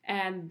me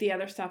and the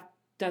other stuff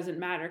doesn't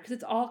matter, because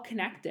it's all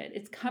connected.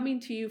 It's coming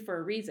to you for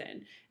a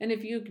reason. And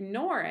if you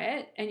ignore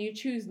it and you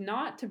choose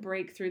not to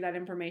break through that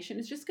information,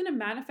 it's just going to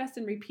manifest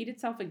and repeat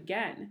itself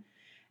again.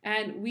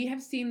 And we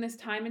have seen this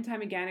time and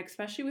time again,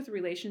 especially with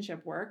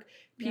relationship work.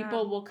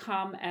 People will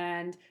come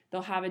and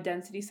they'll have a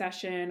density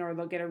session or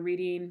they'll get a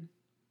reading,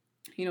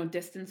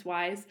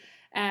 distance-wise,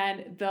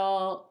 and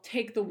they'll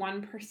take the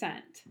 1%.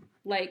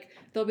 Like,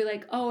 they'll be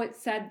like, oh, it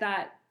said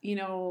that,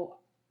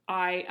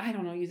 I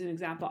don't know, use an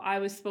example. I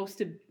was supposed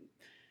to,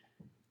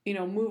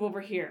 move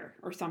over here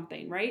or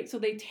something, right? So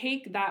they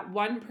take that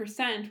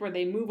 1% where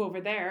they move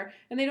over there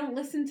and they don't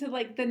listen to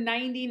like the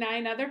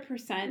 99 other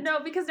percent. No,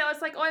 because now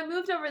it's like, oh, I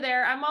moved over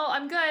there.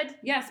 I'm good.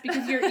 Yes,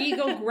 because your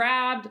ego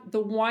grabbed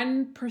the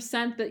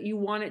 1% that you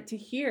want it to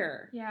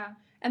hear. Yeah.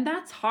 And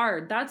that's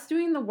hard. That's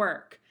doing the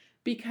work.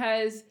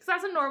 Because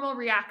that's a normal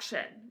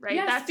reaction, right?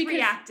 Yes, that's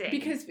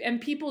reacting.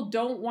 And people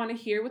don't want to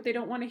hear what they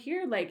don't want to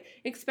hear. Like,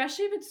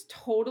 especially if it's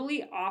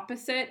totally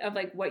opposite of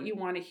like what you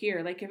want to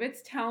hear. Like, if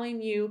it's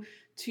telling you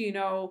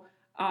to,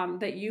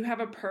 that you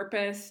have a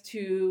purpose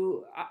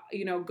to,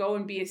 go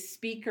and be a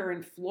speaker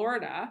in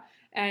Florida,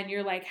 and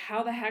you're like,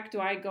 how the heck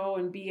do I go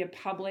and be a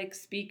public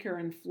speaker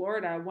in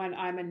Florida when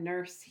I'm a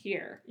nurse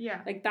here?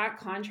 Yeah. Like, that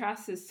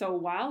contrast is so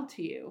wild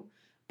to you.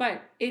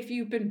 But if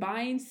you've been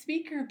buying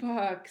speaker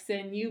books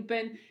and you've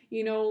been,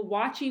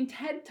 watching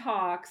TED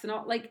Talks and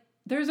all, like,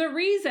 there's a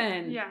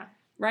reason. Yeah.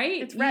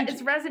 Right? It's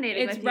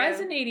resonating with you. It's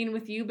resonating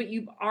with you, but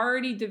you've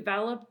already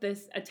developed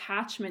this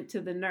attachment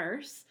to the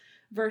nurse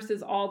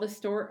versus all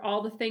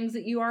the things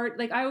that you are,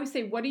 like, I always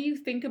say, what do you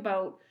think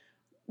about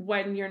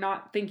when you're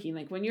not thinking?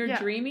 Like, when you're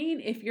dreaming,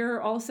 if you're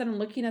all of a sudden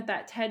looking at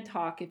that TED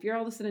Talk, if you're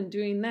all of a sudden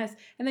doing this,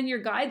 and then your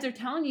guides are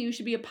telling you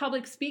should be a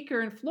public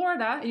speaker in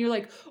Florida, and you're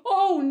like,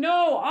 oh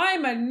no,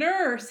 I'm a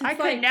nurse. I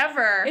could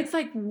never. It's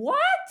like, what?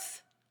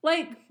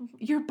 Like,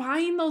 you're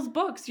buying those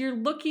books. You're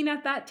looking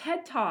at that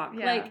TED Talk.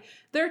 Yeah. Like,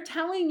 they're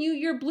telling you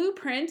your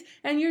blueprint,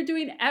 and you're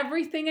doing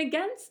everything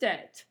against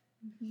it.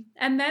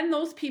 And then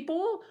those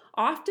people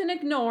often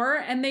ignore,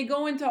 and they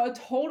go into a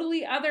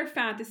totally other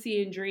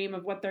fantasy and dream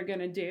of what they're going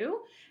to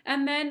do.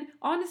 And then,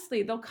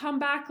 honestly, they'll come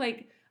back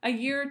like a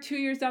year or 2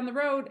 years down the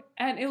road,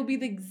 and it'll be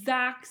the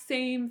exact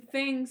same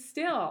thing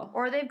still.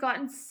 Or they've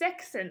gotten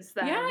sick since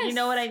then. Yes. You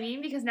know what I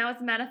mean? Because now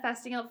it's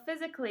manifesting out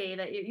physically.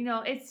 That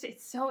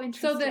it's so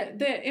interesting. So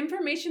the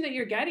information that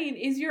you're getting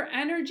is your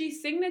energy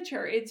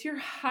signature. It's your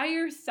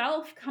higher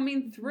self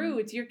coming through.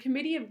 It's your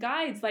committee of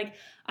guides. Like,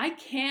 I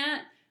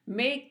can't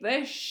make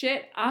this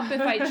shit up if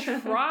I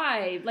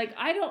tried. Like,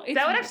 I don't.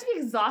 That would actually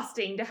be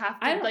exhausting to have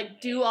to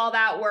do all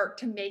that work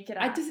to make it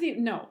up. I just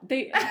even no.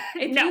 If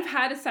you've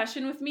had a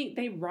session with me,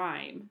 they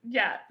rhyme.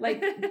 Yeah,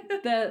 like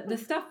the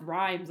stuff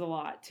rhymes a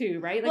lot too,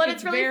 right? Like, well,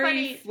 it's really very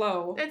funny.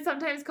 Flow. And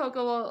sometimes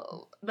Coco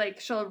will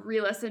she'll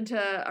re-listen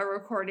to a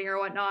recording or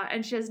whatnot,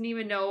 and she doesn't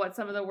even know what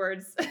some of the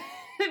words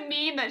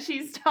mean that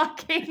she's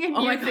talking and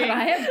oh using. My God,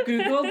 I have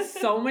Googled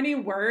so many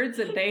words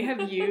that they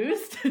have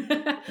used.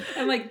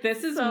 I'm like,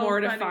 this is so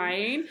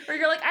mortifying. Funny. Or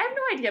you're like, I have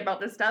no idea about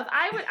this stuff.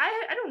 I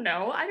don't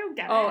know. I don't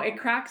get it. Oh, it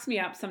cracks me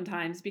up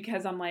sometimes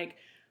because I'm like,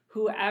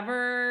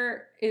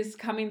 whoever is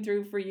coming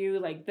through for you,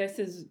 like, this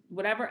is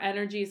whatever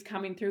energy is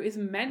coming through is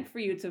meant for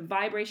you. It's a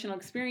vibrational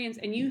experience,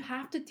 and you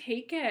have to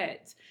take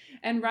it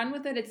and run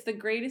with it. It's the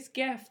greatest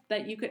gift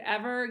that you could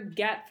ever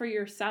get for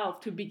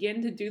yourself to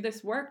begin to do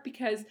this work,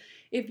 because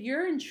if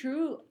you're in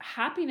true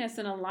happiness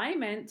and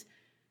alignment,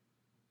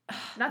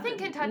 nothing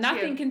can touch you.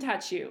 Nothing can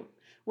touch you.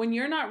 When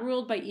you're not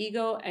ruled by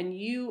ego and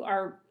you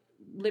are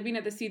living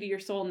at the seat of your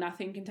soul,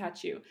 nothing can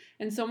touch you.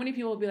 And so many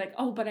people will be like,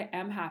 oh, but I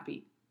am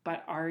happy.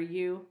 But are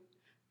you?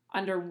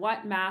 Under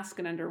what mask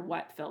and under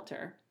what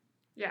filter?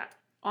 Yeah.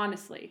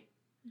 Honestly.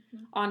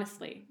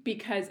 Honestly.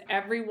 Because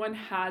everyone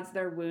has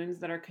their wounds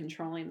that are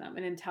controlling them.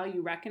 And until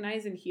you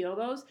recognize and heal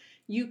those,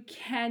 you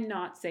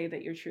cannot say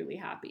that you're truly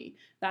happy.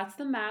 That's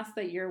the mask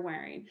that you're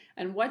wearing.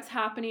 And what's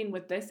happening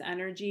with this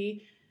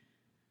energy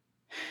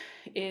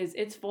is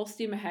it's full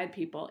steam ahead,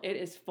 people. It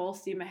is full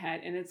steam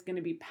ahead, and it's going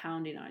to be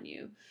pounding on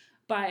you.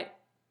 But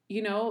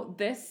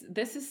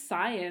this is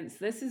science.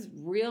 This is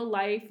real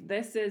life.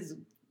 This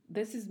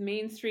is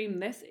mainstream.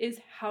 This is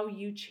how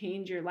you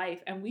change your life.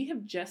 And we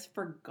have just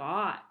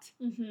forgot.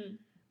 Mm-hmm.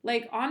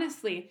 Like,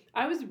 honestly,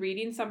 I was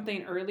reading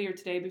something earlier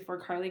today before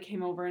Carly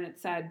came over, and it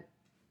said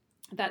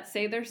that,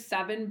 say there's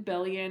 7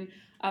 billion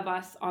of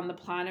us on the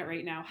planet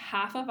right now.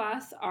 Half of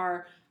us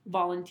are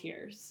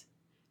volunteers,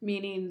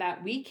 meaning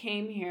that we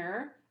came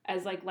here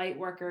as like light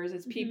workers,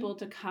 as people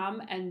to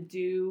come and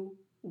do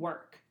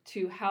work,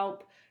 to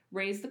help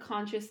raise the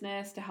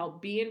consciousness, to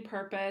help be in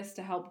purpose,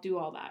 to help do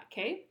all that,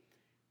 okay?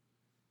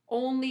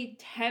 Only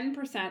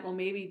 10%, well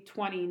maybe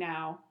 20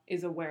 now,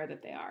 is aware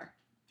that they are.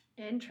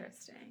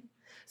 Interesting.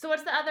 So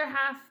what's the other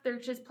half? They're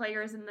just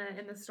players in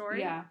the story?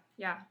 Yeah.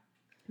 Yeah.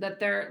 That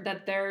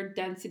their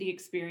density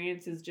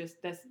experience is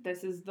just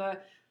this is the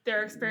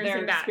They're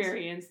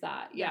experiencing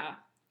that. Yeah.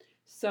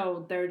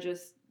 So they're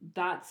just,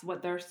 that's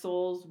what their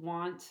souls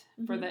want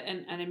for the,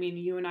 and I mean,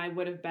 you and I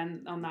would have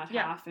been on that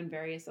half and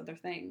various other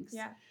things.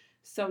 Yeah.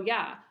 So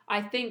yeah,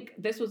 I think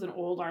this was an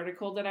old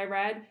article that I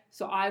read.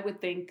 So I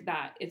would think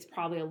that it's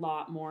probably a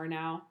lot more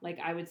now. Like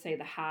I would say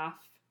the half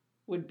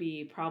would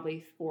be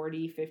probably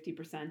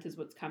 40-50% is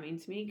what's coming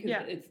to me,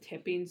 because it's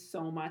tipping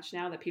so much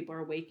now that people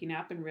are waking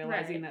up and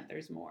realizing that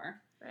there's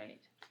more.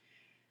 Right.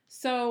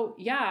 So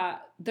yeah,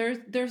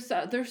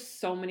 there's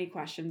so many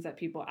questions that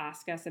people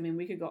ask us. I mean,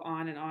 we could go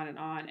on and on and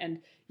on, and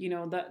you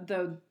know,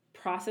 the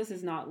process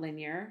is not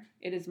linear.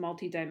 It is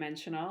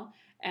multidimensional,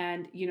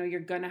 and you know, you're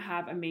gonna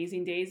have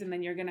amazing days, and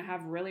then you're gonna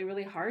have really,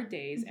 really hard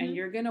days, and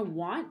you're gonna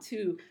want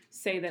to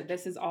say that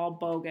this is all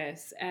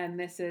bogus and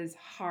this is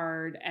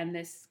hard and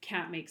this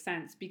can't make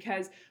sense,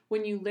 because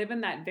when you live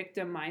in that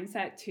victim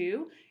mindset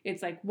too,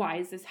 it's like, why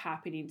is this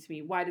happening to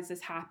me? Why does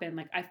this happen?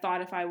 Like, I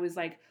thought if I was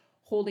like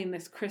holding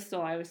this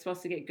crystal, I was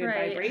supposed to get good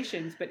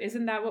vibrations. But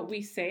isn't that what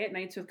we say at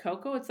Nights with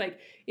Coco? It's like,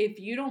 if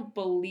you don't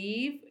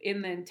believe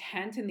in the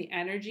intent and the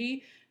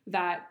energy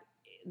that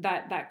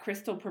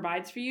crystal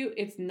provides for you,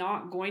 it's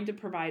not going to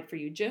provide for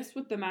you. Just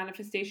with the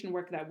manifestation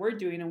work that we're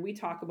doing and we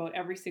talk about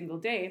every single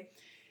day,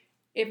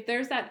 if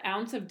there's that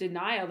ounce of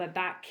denial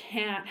that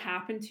can't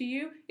happen to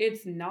you,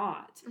 it's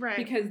not. Right.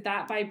 Because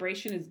that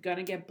vibration is going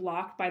to get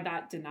blocked by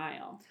that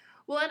denial.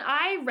 Well, and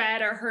I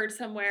read or heard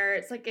somewhere,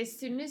 it's like as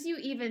soon as you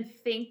even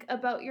think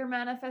about your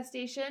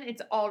manifestation,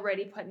 it's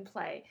already put in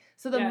play.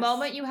 So the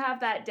moment you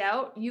have that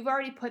doubt, you've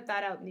already put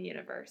that out in the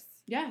universe.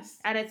 Yes.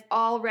 And it's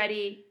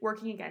already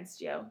working against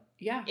you.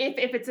 Yeah.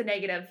 If it's a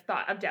negative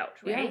thought of doubt,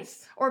 right?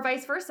 Yes. Or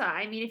vice versa.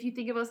 I mean, if you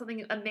think about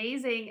something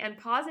amazing and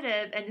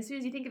positive, and as soon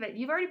as you think of it,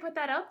 you've already put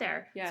that out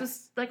there. Yes. So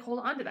like hold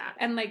on to that.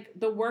 And like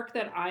the work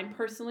that I'm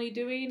personally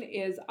doing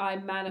is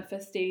I'm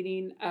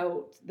manifesting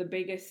out the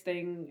biggest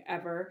thing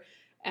ever.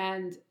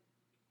 And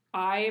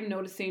I am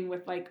noticing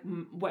with like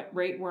what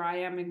right where I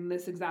am in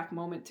this exact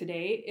moment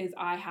today is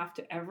I have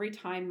to, every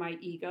time my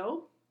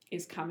ego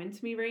is coming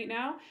to me right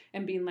now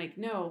and being like,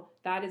 no,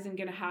 that isn't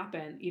going to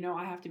happen. You know,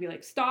 I have to be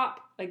like, stop.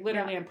 Like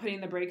literally I'm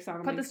putting the brakes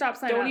on. Put the stop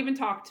sign Don't up. even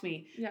talk to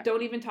me. Yeah.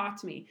 Don't even talk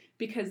to me.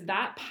 Because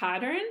that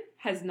pattern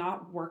has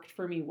not worked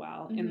for me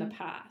well in the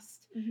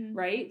past.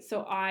 Right?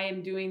 So I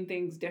am doing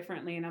things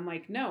differently and I'm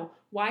like, no,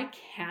 why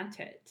can't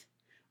it?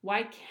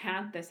 Why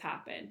can't this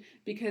happen?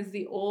 Because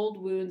the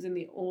old wounds and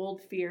the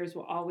old fears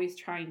will always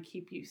try and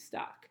keep you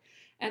stuck.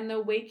 And the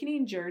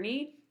awakening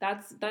journey,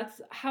 that's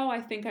how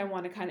I think I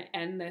want to kind of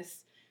end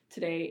this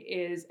today,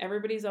 is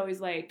everybody's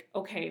always like,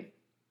 okay,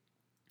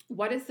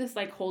 what is this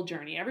like whole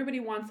journey? Everybody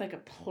wants like a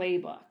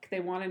playbook. They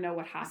want to know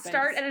what happens.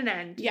 Start and an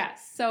end.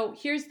 Yes. So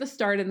here's the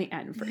start and the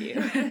end for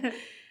you.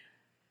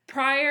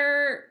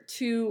 Prior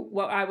to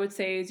what I would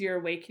say is your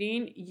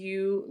awakening,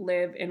 you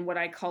live in what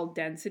I call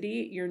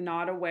density. You're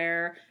not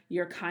aware.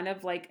 You're kind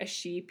of like a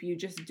sheep. You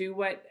just do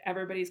what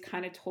everybody's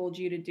kind of told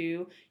you to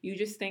do. You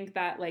just think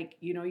that like,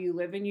 you know, you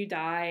live and you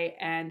die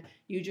and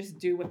you just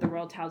do what the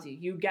world tells you.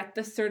 You get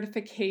the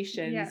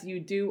certifications, you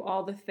do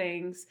all the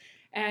things,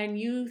 and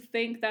you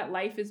think that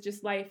life is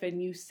just life,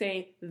 and you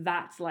say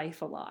that's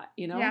life a lot,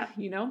 you know? Yeah.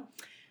 You know?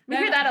 We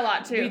hear that a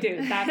lot too. We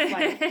do. That's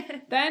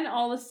life. Then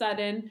all of a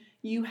sudden,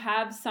 you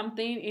have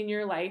something in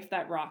your life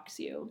that rocks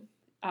you.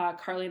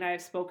 Carly and I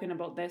have spoken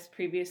about this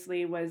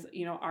previously, was,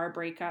 you know, our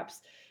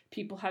breakups.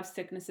 People have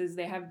sicknesses,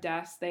 they have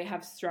deaths, they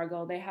have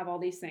struggle, they have all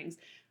these things.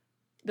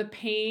 The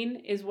pain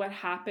is what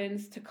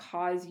happens to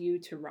cause you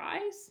to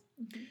rise.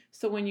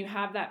 So when you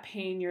have that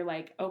pain, you're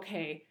like,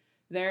 okay,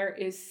 there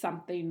is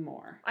something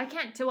more. I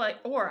can't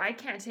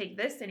take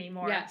this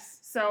anymore. Yes.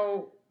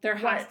 So there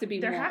has to be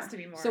more. There has to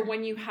be more. So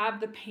when you have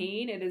the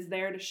pain, it is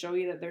there to show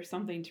you that there's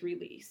something to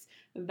release.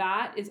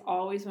 That is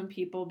always when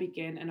people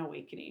begin an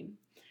awakening.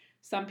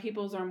 Some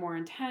people's are more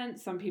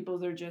intense, some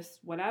people's are just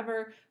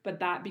whatever, but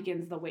that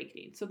begins the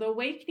awakening. So the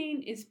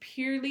awakening is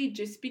purely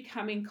just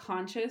becoming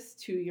conscious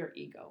to your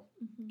ego.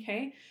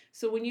 Okay?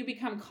 So when you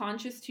become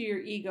conscious to your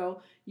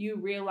ego, you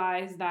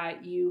realize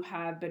that you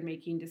have been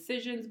making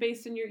decisions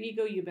based on your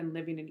ego, you've been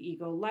living an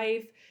ego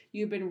life,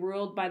 you've been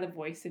ruled by the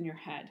voice in your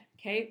head.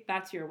 Okay?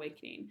 That's your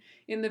awakening.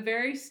 In the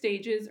very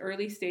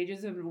early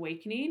stages of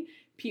awakening,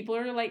 people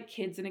are like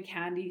kids in a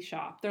candy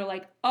shop. They're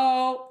like,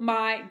 oh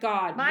my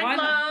God. Mind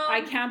blown.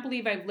 I can't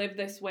believe I've lived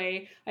this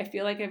way. I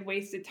feel like I've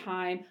wasted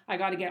time. I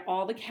got to get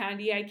all the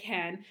candy I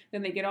can.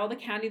 Then they get all the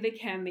candy they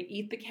can. They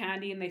eat the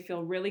candy and they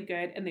feel really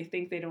good and they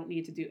think they don't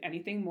need to do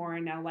anything more.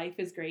 And now life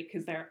is great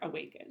because they're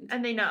awakened.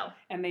 And they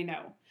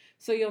know.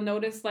 So you'll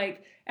notice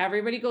like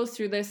everybody goes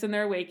through this in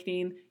their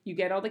awakening. You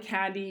get all the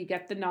candy, you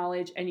get the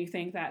knowledge, and you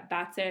think that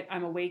that's it.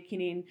 I'm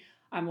awakening.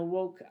 I'm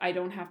awoke. I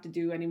don't have to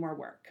do any more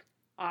work.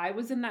 I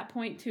was in that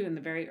point too in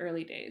the very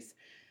early days.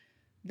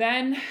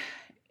 Then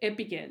it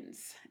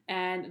begins,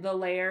 and the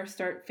layers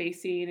start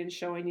facing and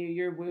showing you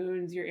your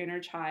wounds, your inner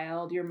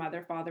child, your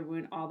mother, father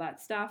wound, all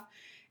that stuff.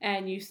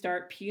 And you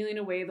start peeling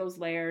away those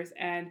layers,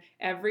 and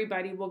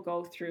everybody will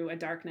go through a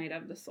dark night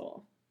of the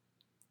soul.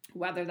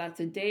 Whether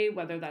that's a day,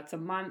 whether that's a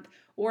month,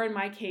 or in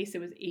my case,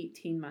 it was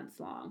 18 months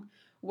long,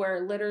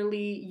 where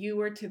literally you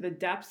were to the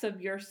depths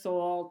of your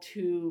soul,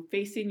 to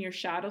facing your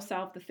shadow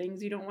self, the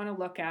things you don't want to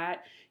look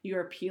at. You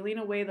are peeling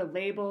away the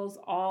labels,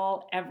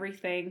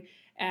 everything,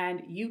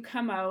 and you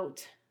come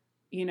out,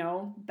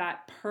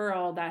 that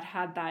pearl that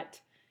had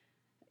that,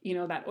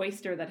 that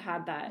oyster that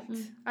had that.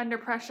 Under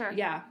pressure.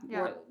 Yeah.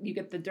 Where you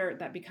get the dirt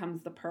that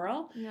becomes the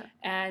pearl. Yeah.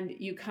 And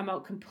you come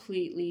out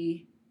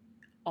completely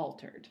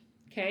altered.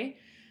 Okay.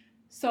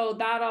 So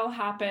that all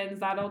happens,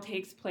 that all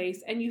takes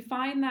place. And you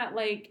find that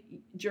like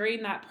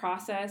during that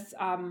process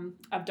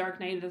of Dark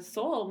Night of the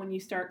Soul, when you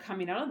start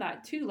coming out of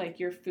that too, like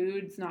your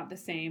food's not the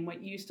same.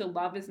 What you used to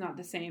love is not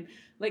the same.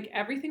 Like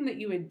everything that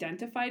you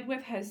identified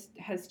with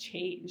has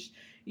changed.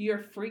 Your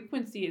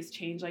frequency has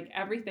changed, like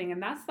everything.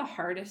 And that's the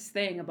hardest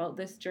thing about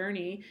this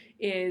journey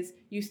is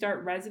you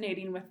start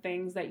resonating with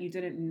things that you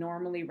didn't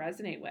normally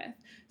resonate with.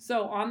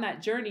 So on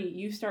that journey,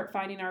 you start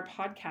finding our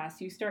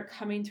podcast, you start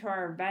coming to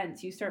our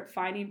events, you start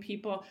finding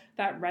people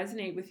that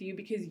resonate with you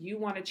because you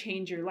want to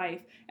change your life.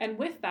 And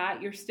with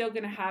that, you're still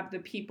going to have the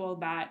people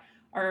that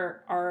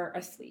are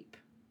asleep.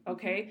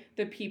 Okay,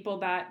 the people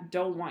that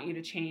don't want you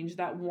to change,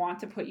 that want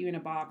to put you in a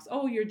box.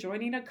 Oh, you're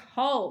joining a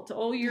cult.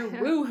 Oh, you're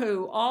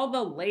woohoo. All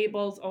the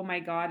labels. Oh my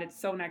God, it's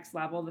so next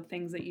level, the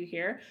things that you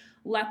hear.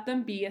 Let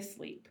them be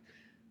asleep.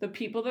 The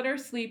people that are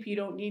asleep, you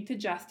don't need to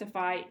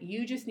justify.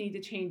 You just need to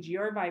change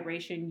your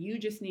vibration. You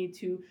just need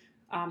to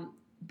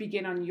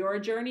begin on your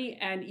journey,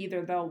 and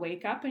either they'll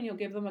wake up and you'll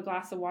give them a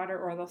glass of water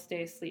or they'll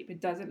stay asleep. It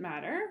doesn't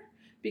matter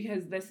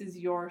because this is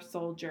your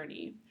soul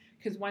journey.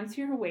 Because once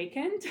you're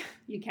awakened,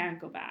 you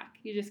can't go back.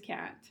 You just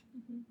can't.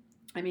 Mm-hmm.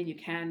 I mean, you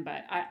can,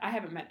 but I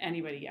haven't met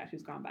anybody yet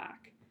who's gone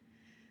back.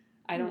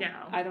 I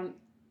don't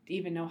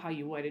even know how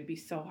you would. It'd be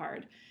so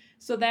hard.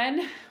 So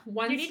then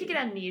once... You need to get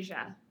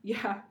amnesia.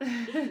 Yeah.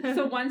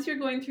 So once you're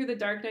going through the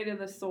Dark Night of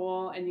the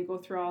Soul and you go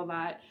through all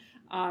that,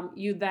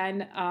 you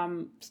then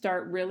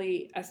start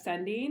really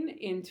ascending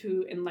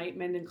into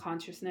enlightenment and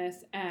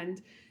consciousness,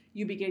 and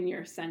you begin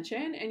your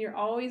ascension, and you're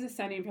always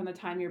ascending from the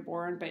time you're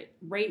born. But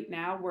right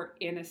now we're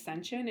in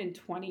ascension in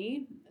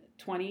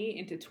 2020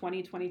 into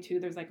 2022.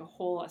 There's like a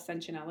whole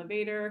ascension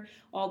elevator.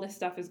 All this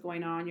stuff is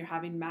going on. You're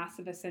having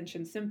massive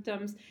ascension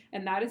symptoms,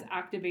 and that is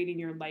activating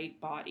your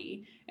light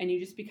body. And you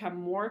just become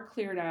more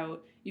cleared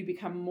out. You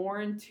become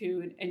more in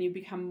tune, and you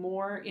become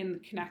more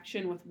in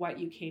connection with what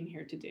you came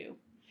here to do.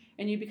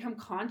 And you become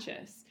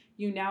conscious.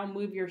 You now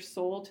move your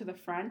soul to the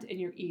front and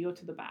your ego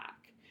to the back.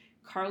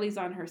 Carly's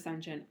on her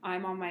ascension.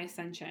 I'm on my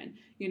ascension.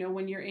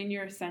 When you're in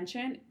your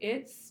ascension,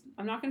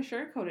 I'm not going to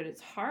sugarcoat it.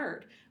 It's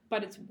hard,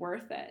 but it's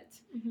worth it.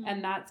 Mm-hmm.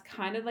 And that's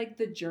kind of like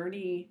the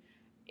journey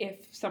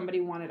if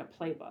somebody wanted a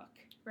playbook.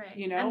 Right.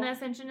 And the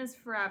ascension is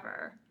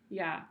forever.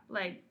 Yeah.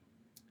 Like.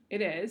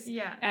 It is.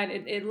 Yeah. And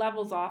it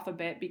levels off a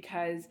bit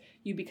because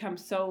you become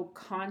so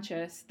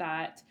conscious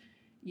that,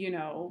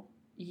 you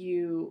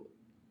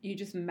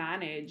just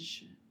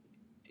manage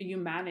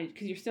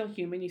because you're still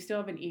human, you still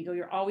have an ego,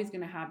 you're always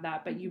going to have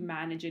that, but you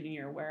manage it and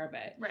you're aware of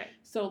it. Right.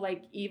 So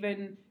like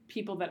even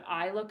people that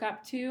I look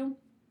up to,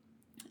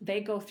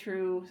 they go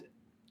through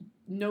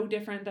no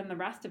different than the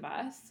rest of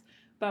us,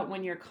 but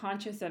when you're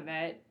conscious of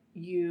it,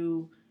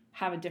 you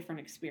have a different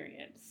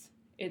experience.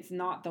 It's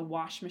not the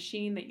wash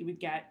machine that you would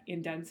get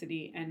in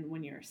density and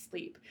when you're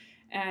asleep.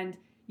 And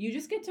you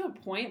just get to a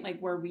point like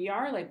where we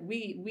are, like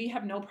we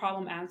have no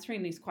problem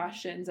answering these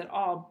questions at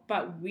all,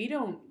 but we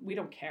don't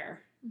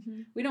care.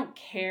 Mm-hmm. We don't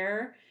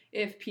care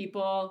if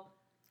people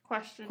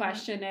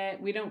question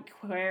it. We don't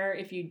care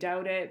if you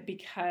doubt it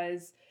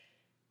because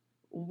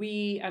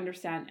we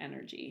understand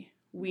energy.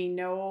 We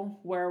know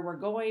where we're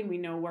going. We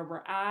know where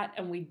we're at,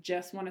 and we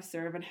just want to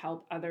serve and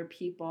help other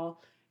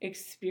people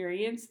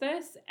experience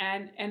this.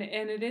 And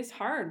it is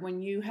hard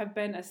when you have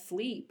been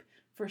asleep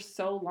for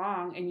so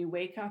long and you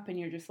wake up and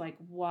you're just like,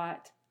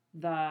 what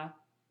the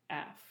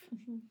F?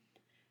 Mm-hmm.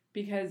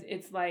 Because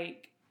it's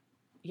like,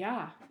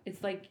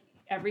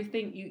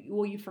 everything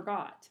you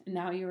forgot and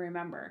now you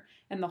remember,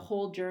 and the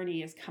whole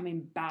journey is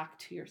coming back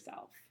to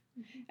yourself.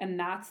 Mm-hmm. And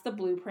that's the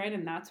blueprint,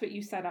 and that's what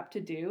you set up to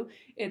do.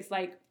 It's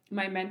like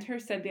my mentor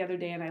said the other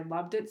day, and I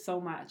loved it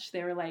so much.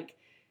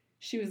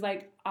 She was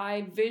like,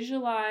 I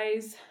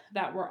visualize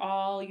that we're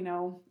all,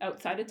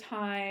 outside of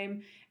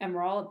time, and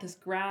we're all at this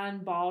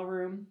grand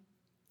ballroom.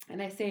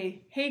 And I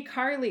say, hey,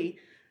 Carly,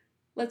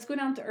 let's go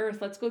down to Earth.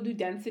 Let's go do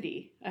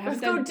density. Let's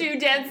go do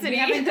density. We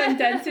haven't done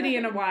density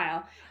in a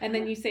while. And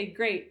then you say,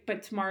 great,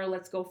 but tomorrow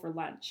let's go for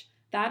lunch.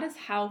 That is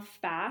how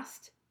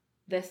fast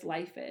this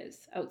life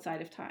is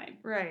outside of time.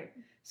 Right.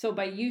 So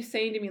by you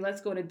saying to me,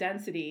 let's go to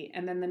density,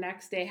 and then the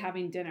next day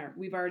having dinner,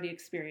 we've already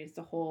experienced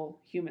a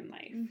whole human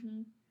life.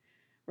 Mm-hmm.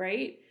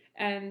 Right?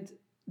 And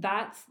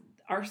that's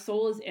our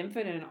soul is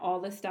infinite and all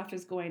this stuff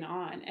is going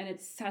on. And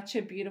it's such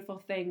a beautiful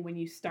thing when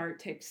you start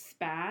to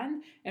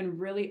expand and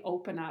really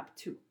open up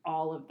to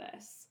all of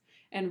this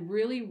and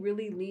really,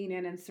 really lean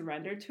in and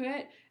surrender to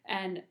it.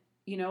 And,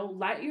 you know,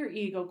 let your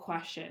ego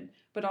question,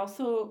 but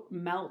also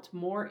melt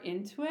more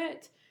into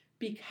it,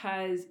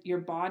 because your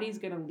body's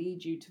going to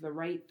lead you to the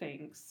right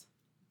things.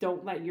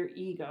 Don't let your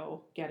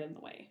ego get in the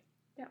way.